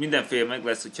utolsó. Mindenféle meg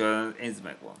lesz, hogyha ez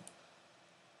megvan.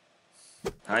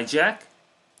 Hijack.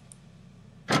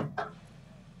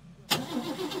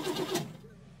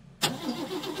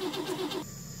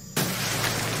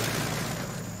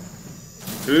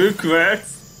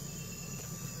 Request.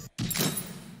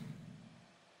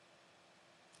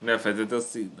 Lefedett a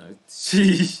színet.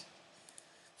 Síí.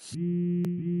 Big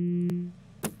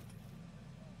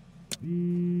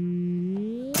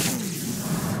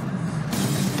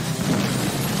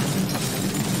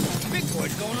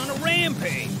boy's going on a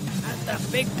rampage. I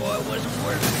thought Big Boy wasn't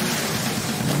worth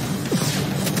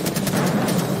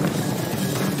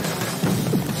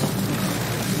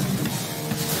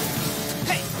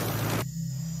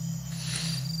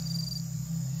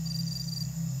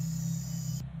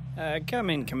come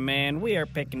in, Command. We are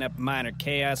picking up minor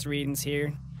chaos readings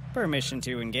here. Permission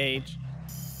to engage.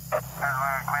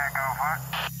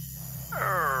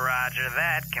 Roger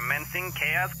that. Commencing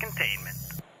chaos containment.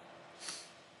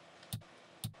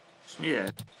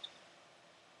 Yeah.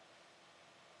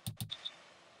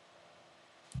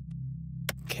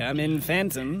 Come in,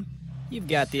 Phantom. You've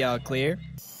got the all clear.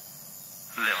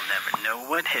 They'll never know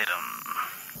what hit them.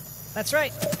 That's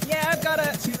right. Yeah, I've got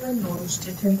a... Zero noise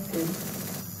detected.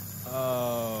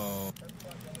 Oh.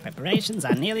 Preparations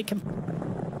are nearly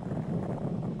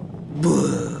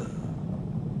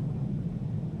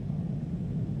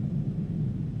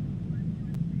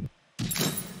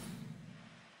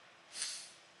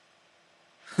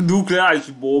Nukleáris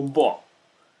bomba.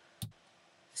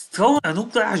 Ez talán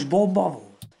nukleáris bomba volt.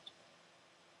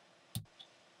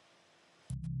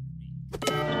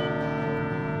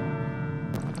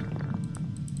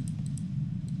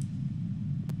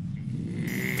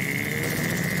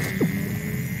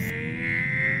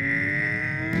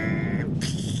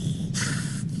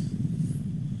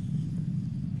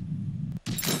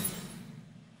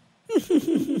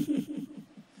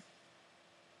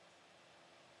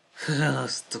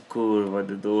 Azt a kurva,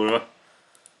 de durva.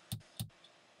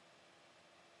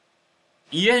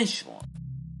 Ilyen is van.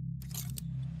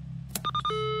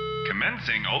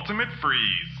 Commencing ultimate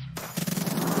freeze.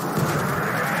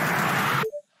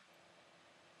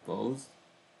 Pause.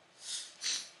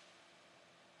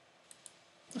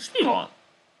 Most mi van?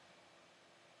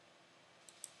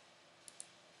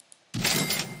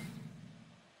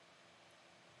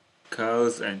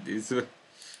 Chaos and this.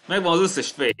 Megvan az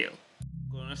összes fél.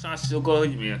 Most lássuk,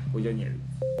 hogy mi, hogyan nyerünk.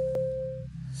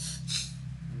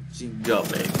 Csinga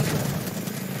meg.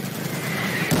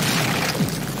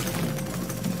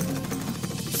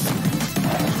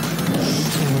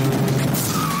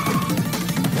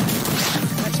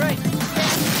 That's right.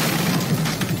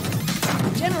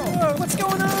 General, what's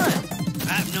going on?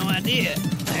 I have no idea.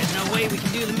 There's no way we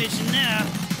can do the mission now.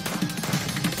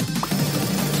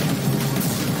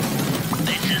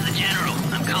 This is the General.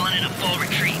 I'm calling in a full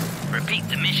retreat. Repeat,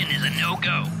 the mission is a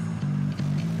no-go.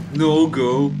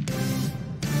 No-go.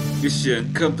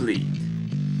 Mission complete.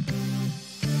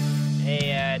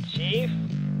 Hey, Chief?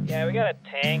 Yeah, we got a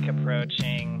tank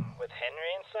approaching with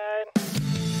Henry inside.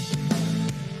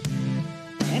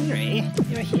 Henry,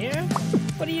 you're here?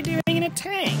 What are you doing in a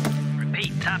tank?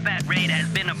 Repeat, Top Hat raid has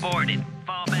been aborted.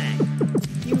 Fall back.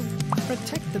 You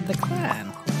protected the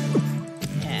clan.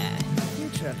 Yeah, the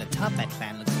future of the Top Hat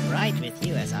clan looks bright with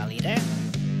you as our leader.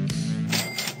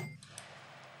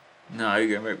 Na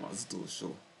igen, megvan az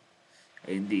utolsó.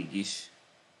 Eddig is.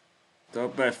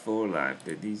 Top Hat for life,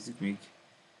 de nézzük még.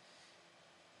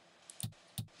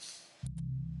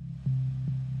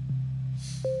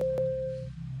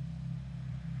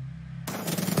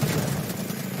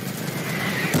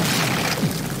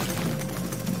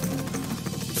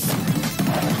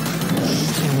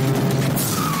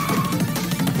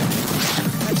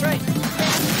 That's right.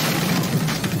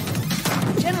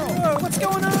 General, whoa, what's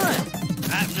going on?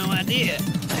 I have no idea.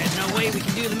 There's no way we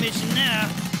can do the mission now.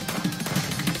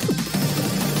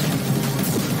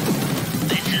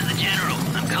 This is the General.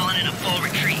 I'm calling in a full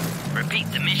retreat.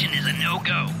 Repeat, the mission is a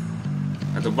no-go.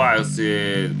 Hát a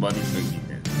BIOS-ban is meg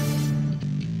minden.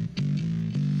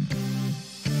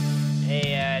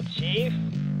 Hey, Chief?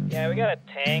 Yeah, we got a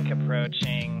tank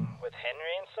approaching with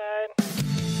Henry inside.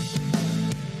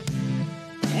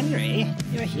 Henry,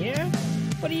 you're here?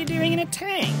 What are you doing in a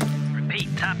tank?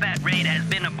 Repeat, Top Hat raid has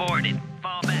been aborted.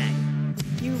 Fall back.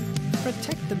 You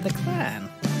protected the clan.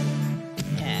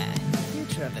 Yeah, the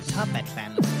future of the Top Hat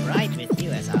clan looks bright with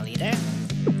you as our leader.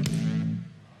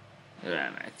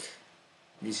 Remek.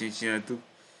 Mi is csináltuk.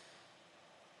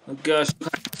 Oké, a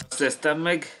sokat szereztem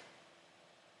meg.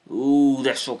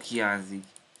 De sok hiányzik.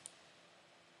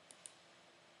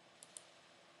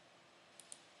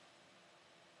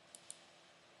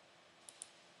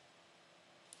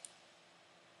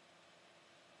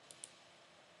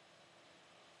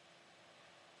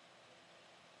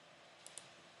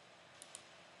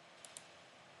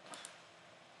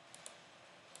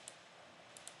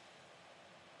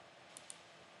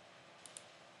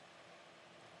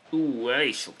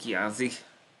 Elég sok hiányzik.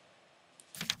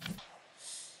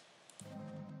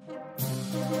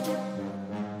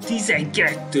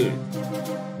 12!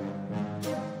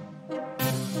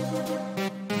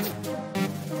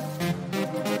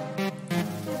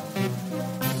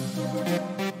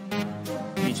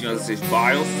 Nincs meg az összes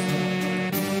BIOS.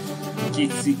 2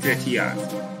 secret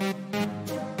hiányzik.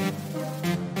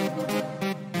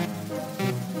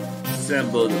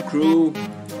 Assemble the crew.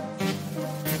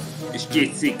 És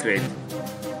 2 secret.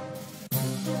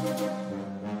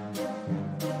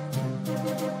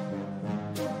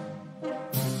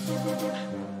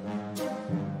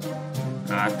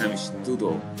 Hát nem is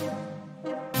tudom.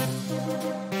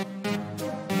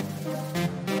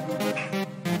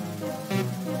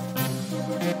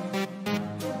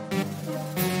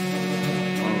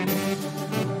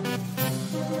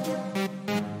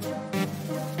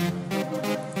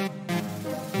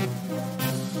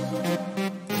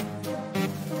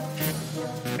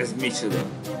 Ez micsoda?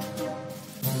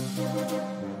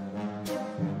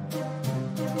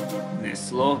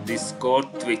 Neslo,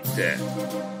 Discord, Twitter.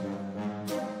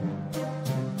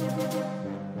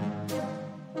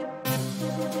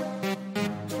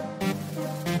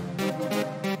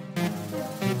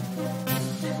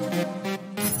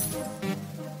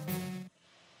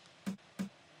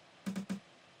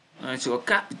 Csak a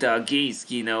Capital Gains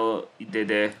kéne ide,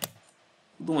 de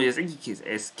tudom, hogy az egyikhez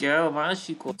ez kell, a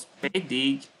másikhoz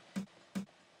pedig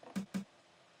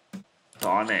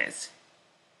talán ez.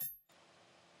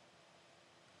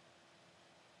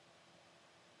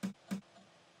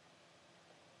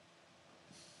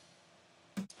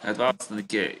 Hát választani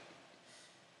kell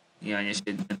néhány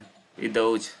esetben. Ide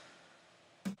úgy.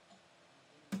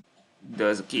 De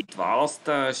ez a 2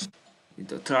 választás.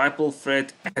 Itt a triple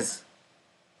thread, ez.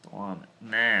 Talán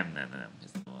nem,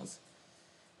 ez nem az.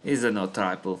 Ez lenne a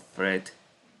triple thread.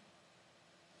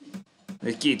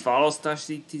 Egy 2 választást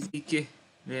itt tízik ki.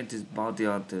 Miért ez Bounty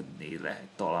Hunter-nél lehet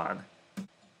talán.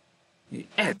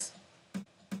 Ez!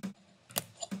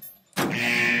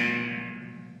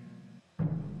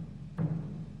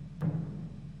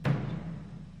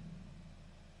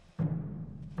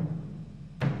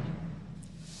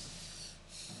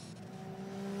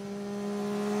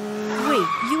 Wait,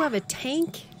 you have a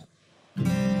tank?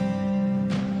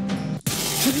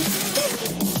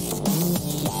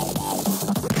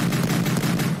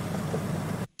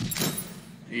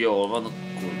 Jól van,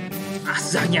 akkor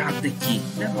asszányát neki!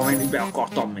 Nem amennyibe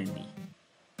akartam menni.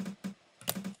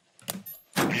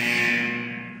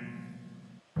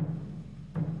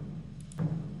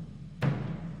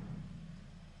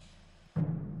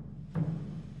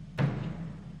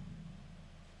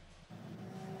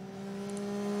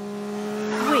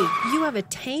 Wait, you have a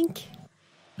tank?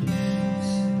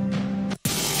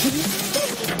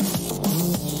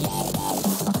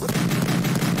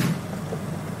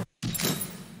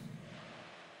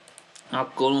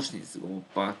 Akkor most nézzük a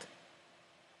mappát.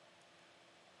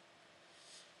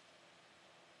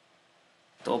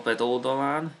 Topet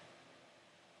oldalán.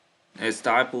 Ez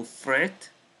triple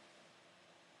threat.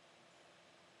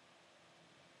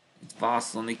 Itt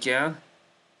válaszolni kell.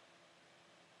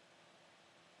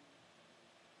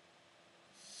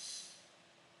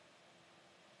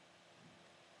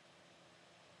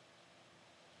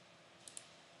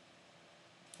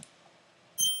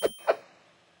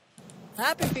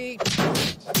 Happy feet.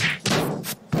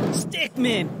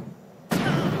 Stickmin.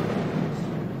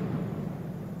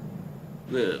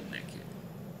 Lőbb neki.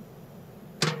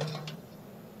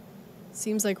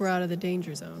 Seems like we're out of the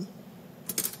danger zone.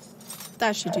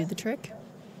 That should do the trick.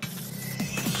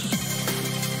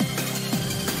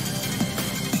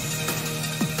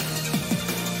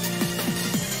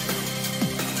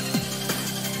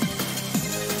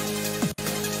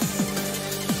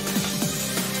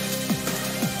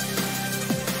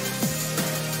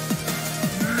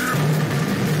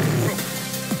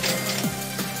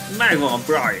 Megvan,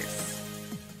 Bryce!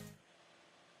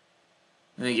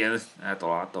 Igen,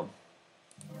 eltaláltam.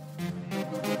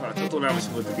 Hát csatornában is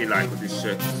voltak egy lájkot is.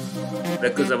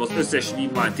 Legközelebb az összes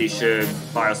Winmine-t és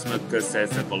BIOS mögött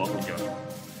szerzett valahogyan.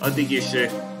 Addig is,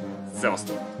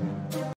 szevasztok!